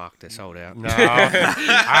 You'll be fucked. They're sold out. No. hey,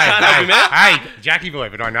 Jackie boy,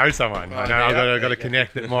 but I know someone. I've got to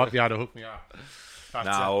connect that might be able to hook me up.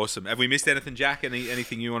 Awesome. Have we missed anything, Jack?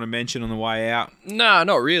 Anything you want to mention on the way out? No,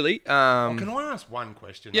 not really. Can I ask one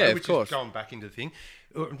question? Yeah, though, of which course. Is going back into the thing.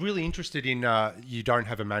 Really interested in you don't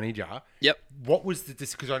have a manager. Yep. What was the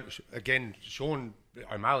because again, Sean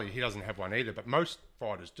O'Malley, he doesn't have one either, but most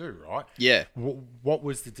fighters do, right? Yeah. What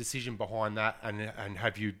was the decision behind that? And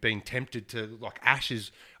have you been tempted to like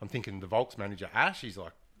Ash's? I'm thinking the Volks manager Ash. He's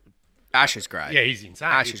like. Ash is great. Yeah, he's insane.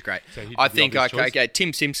 Ash is great. So I think okay,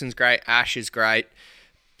 Tim Simpson's great. Ash is great.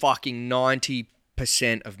 Fucking 90%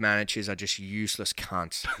 of managers are just useless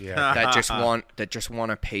cunts. Yeah. that just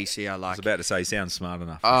want a piece here. I Like, was about to say, he sounds smart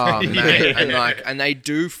enough. oh man, and they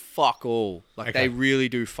do fuck all. Like Okay. they really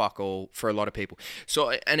do fuck all for a lot of people. So,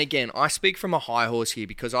 and again, I speak from a high horse here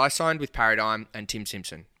because I signed with Paradigm and Tim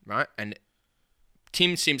Simpson, right? And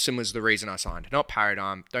Tim Simpson was the reason I signed, not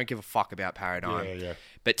Paradigm. Don't give a fuck about Paradigm. Yeah.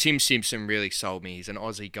 But Tim Simpson really sold me. He's an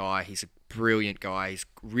Aussie guy. He's a brilliant guy. He's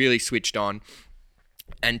really switched on.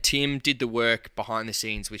 And Tim did the work behind the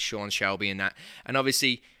scenes with Sean Shelby and that. And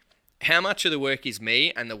obviously, how much of the work is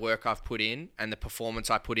me and the work I've put in and the performance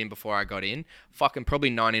I put in before I got in? Fucking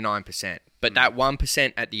probably 99%. But that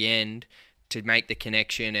 1% at the end to make the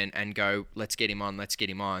connection and go, let's get him on. That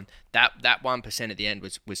 1% at the end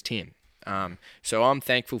was Tim. So I'm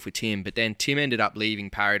thankful for Tim, but then Tim ended up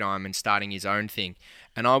leaving Paradigm and starting his own thing.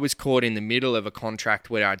 And I was caught in the middle of a contract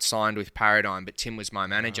where I'd signed with Paradigm, but Tim was my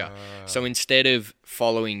manager. So instead of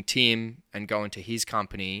following Tim and going to his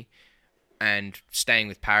company and staying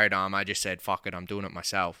with Paradigm, I just said, fuck it, I'm doing it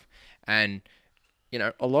myself. And, you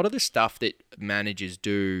know, a lot of the stuff that managers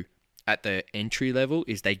do at the entry level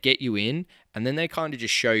is they get you in and then they kind of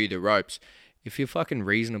just show you the ropes. If you're fucking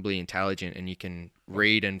reasonably intelligent and you can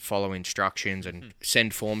read and follow instructions and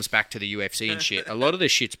send forms back to the UFC and shit, a lot of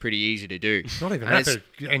this shit's pretty easy to do. Not even and that,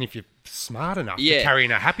 and if you're smart enough Yeah. to carry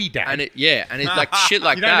in a happy dad, And it's like shit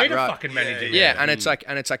like you don't that, need right? a fucking manager. Yeah, and it's like,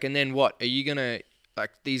 and then what? Are you gonna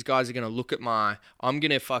like these guys are gonna look at I'm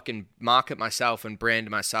gonna fucking market myself and brand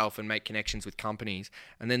myself and make connections with companies,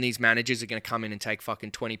 and then these managers are gonna come in and take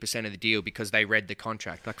fucking 20% of the deal because they read the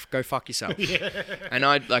contract. Like, go fuck yourself. And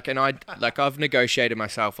I've negotiated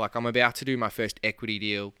myself. Like, I'm about to do my first equity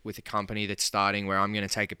deal with a company that's starting where I'm gonna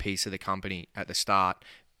take a piece of the company at the start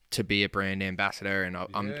to be a brand ambassador, and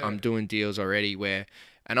I'm doing deals already where.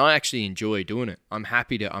 And I actually enjoy doing it. I'm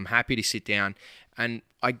happy to sit down, and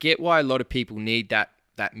I get why a lot of people need that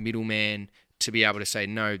middleman to be able to say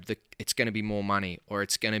no. It's going to be more money, or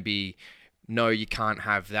it's going to be no. You can't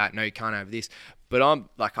have that. No, you can't have this. But I'm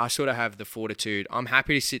like, I sort of have the fortitude. I'm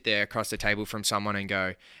happy to sit there across the table from someone and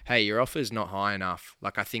go, hey, your offer's not high enough.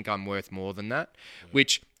 Like, I think I'm worth more than that.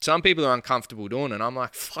 Which some people are uncomfortable doing, and I'm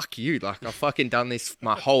like, fuck you. Like, I've fucking done this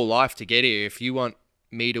my whole life to get here. If you want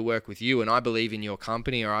me to work with you and I believe in your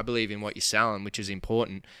company or I believe in what you're selling, which is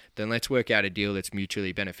important, then let's work out a deal that's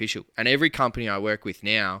mutually beneficial. And every company I work with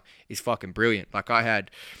now is fucking brilliant. Like, I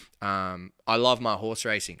had, I love my horse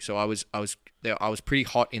racing, so I was pretty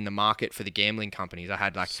hot in the market for the gambling companies. I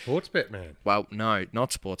had like Sportsbet, man. Well, no, not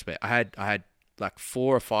Sportsbet. I had like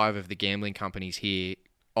 4 or 5 of the gambling companies here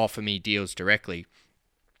offer me deals directly,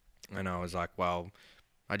 and I was like, well,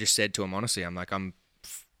 I just said to them honestly, I'm like,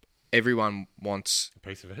 everyone wants A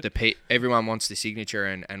piece of it. Everyone wants the signature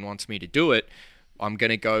and wants me to do it. I'm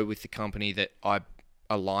going to go with the company that I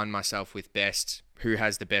align myself with best, who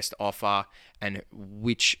has the best offer, and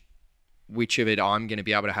which of it I'm going to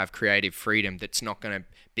be able to have creative freedom that's not going to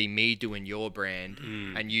be me doing your brand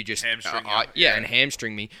and you just Hamstring and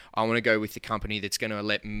hamstring me. I want to go with the company that's going to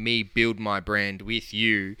let me build my brand with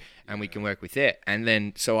you, and we can work with it. And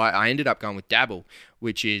then so I ended up going with Dabble,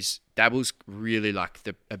 which is Dabble's really like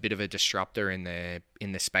a bit of a disruptor in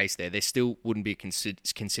the space there. They still wouldn't be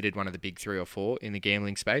considered one of the big 3 or 4 in the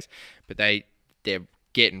gambling space, but they're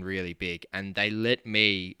getting really big, and they let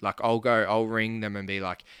me, like, I'll ring them and be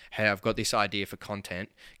like, hey, I've got this idea for content,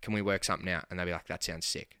 can we work something out? And they'll be like, that sounds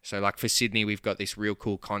sick. So like for Sydney, we've got this real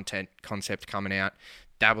cool concept coming out.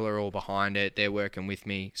 Dabble are all behind it, they're working with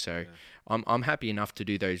me, so I'm happy enough to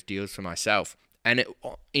do those deals for myself. And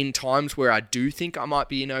in times where I do think I might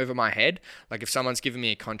be in over my head, like if someone's giving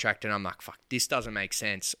me a contract and I'm like, fuck, this doesn't make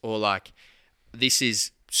sense, or like, this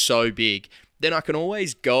is so big, then I can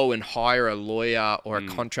always go and hire a lawyer or a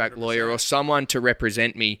contract lawyer or someone to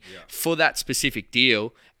represent me for that specific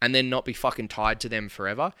deal, and then not be fucking tied to them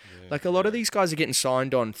forever. Like a lot of these guys are getting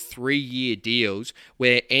signed on 3-year deals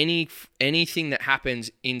where anything that happens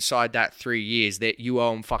inside that 3 years that you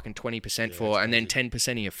owe them fucking 20% for, and then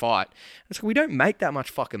 10% of your fight. It's like, we don't make that much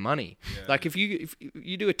fucking money. Like if you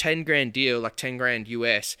do a 10 grand deal, like 10 grand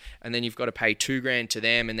US, and then you've got to pay 2 grand to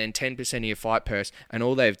them and then 10% of your fight purse, and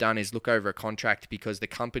all they've done is look over a contract because the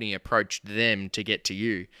company approached them to get to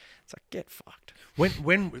you. It's like, get fucked.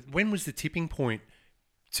 When was the tipping point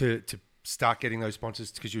to start getting those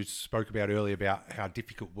sponsors? Because you spoke about earlier about how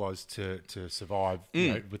difficult it was to survive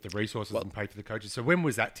with the resources and pay for the coaches. So when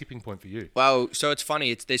was that tipping point for you? Well, so it's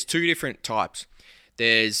funny. There's 2 different types.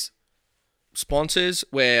 There's sponsors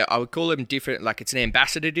where I would call them different, like it's an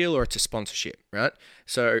ambassador deal or it's a sponsorship, right?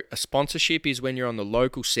 So a sponsorship is when you're on the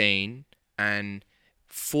local scene, and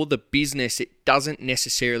for the business, it doesn't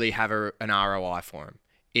necessarily have an ROI for them.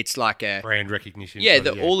 It's like a brand recognition. Yeah,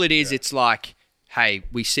 all it is, it's like, hey,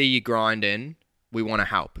 we see you grinding, we want to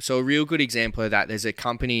help. So a real good example of that, there's a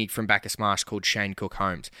company from Bacchus Marsh called Shane Cook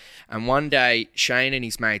Homes. And one day, Shane and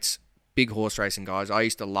his mates, big horse racing guys, I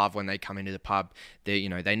used to love when they come into the pub. They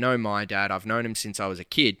know my dad. I've known him since I was a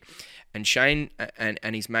kid. And Shane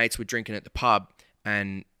and his mates were drinking at the pub,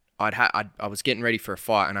 and I was getting ready for a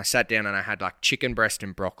fight, and I sat down and I had like chicken breast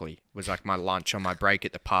and broccoli was like my lunch on my break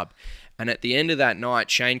at the pub. And at the end of that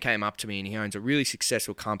night, Shane came up to me, and he owns a really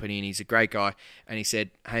successful company, and he's a great guy. And he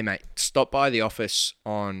said, "Hey mate, stop by the office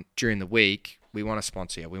during the week. We want to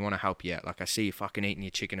sponsor you. We want to help you out. Like, I see you fucking eating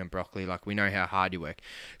your chicken and broccoli. Like, we know how hard you work."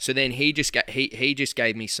 So then he just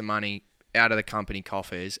gave me some money out of the company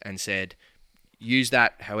coffers and said, "Use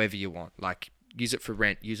that however you want. Like, use it for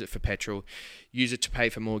rent, use it for petrol, use it to pay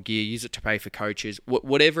for more gear, use it to pay for coaches,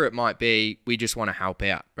 whatever it might be. We just want to help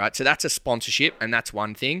out," right? So that's a sponsorship, and that's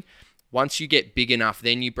one thing. Once you get big enough,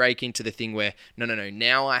 then you break into the thing where, no,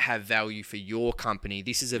 now I have value for your company.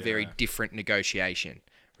 This is a very different negotiation,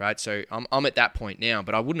 right? So I'm at that point now,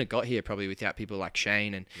 but I wouldn't have got here probably without people like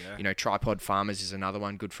Shane and, Tripod Farmers is another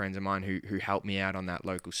one, good friends of mine who helped me out on that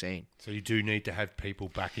local scene. So you do need to have people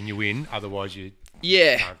backing you in, otherwise you...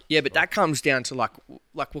 But that comes down to like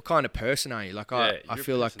what kind of person are you? Like I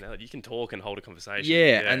feel like you can talk and hold a conversation.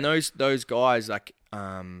 And those guys like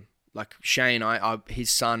Shane,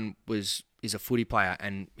 his son is a footy player,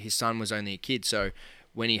 and his son was only a kid. So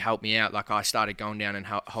when he helped me out, like I started going down and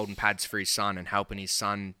holding pads for his son and helping his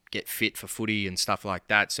son get fit for footy and stuff like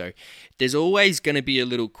that. So there's always going to be a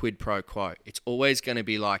little quid pro quo. It's always going to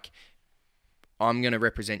be like, I'm going to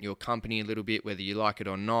represent your company a little bit, whether you like it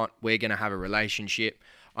or not. We're going to have a relationship.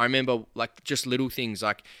 I remember like just little things,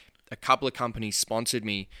 like a couple of companies sponsored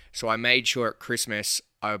me. So I made sure at Christmas,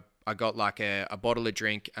 I got like a bottle of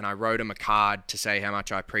drink, and I wrote them a card to say how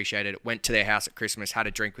much I appreciated it. Went to their house at Christmas, had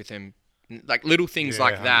a drink with them. Like little things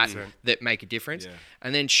like 100%. that make a difference. Yeah.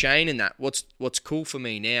 And then Shane and that, what's cool for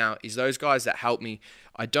me now is those guys that help me.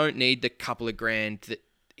 I don't need the couple of grand that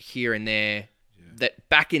here and there. That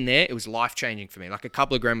back in there, it was life-changing for me. Like a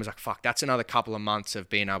couple of grand was like, fuck, that's another couple of months of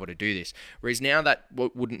being able to do this. Whereas now that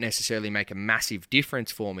wouldn't necessarily make a massive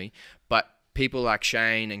difference for me, but people like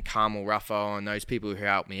Shane and Carmel Ruffo and those people who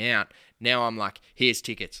helped me out, now I'm like, here's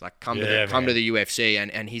tickets. Like come to the UFC,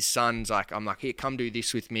 and his son's like, I'm like, here, come do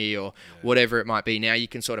this with me or whatever it might be. Now you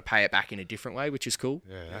can sort of pay it back in a different way, which is cool.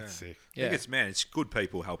 Yeah, that's sick. Yeah. I think it's good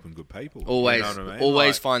people helping good people. Always, you know what I mean?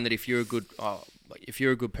 Always find that if you're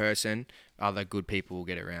a good person, other good people will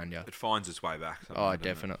get around you. It finds its way back. Oh,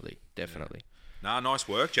 definitely. Nah, nice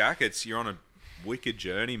work, Jack. You're on a wicked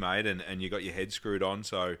journey, mate, and you got your head screwed on,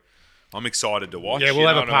 so I'm excited to watch. Yeah, we'll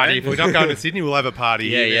have a party. If we're not going to Sydney, we'll have a party.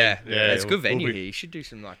 Yeah. It's a good venue here. You should do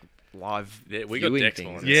some like live we got decks things.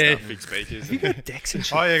 on and stuff, big speakers. You got decks and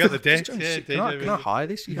shit. Oh, yeah, I got the decks. Can I hire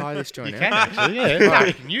this? You hire this joint You out? can actually, yeah.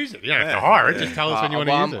 You can use it. You don't have to hire it. Just tell us when you want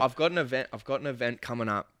to use it. I've got an event coming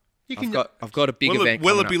up. I've got a big event.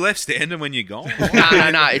 Will it be left standing when you're gone?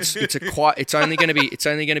 No. It's only going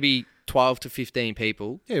to be 12 to 15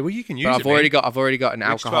 people. Yeah, well, you can use it. I've already got an Which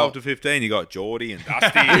alcohol. 12 to 15? You got Geordie and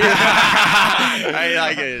Dusty.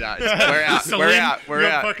 We're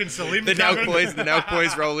out. Fucking Salim. The Nelk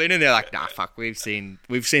boys roll in and they're like, nah, fuck. We've seen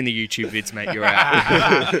the YouTube vids, mate. You're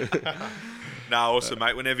out. No, awesome,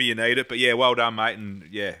 mate. Whenever you need it. But yeah, well done, mate. And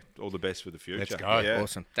yeah, all the best for the future. Let's go. Yeah.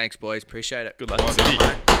 Awesome. Thanks, boys. Appreciate it. Good luck in Sydney.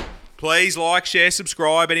 Please like, share,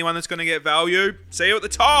 subscribe. Anyone that's going to get value. See you at the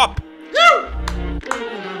top.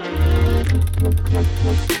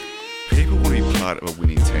 People want to be part of a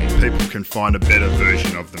winning team. People can find a better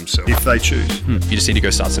version of themselves if they choose. You just need to go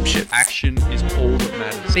start some shit. Action is all that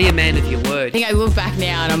matters. Be a man of your word. I think I look back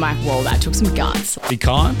now and I'm like, whoa, that took some guts. Be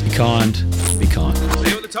kind, be kind, be kind. See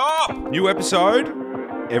you at the top. New episode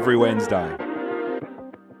every Wednesday.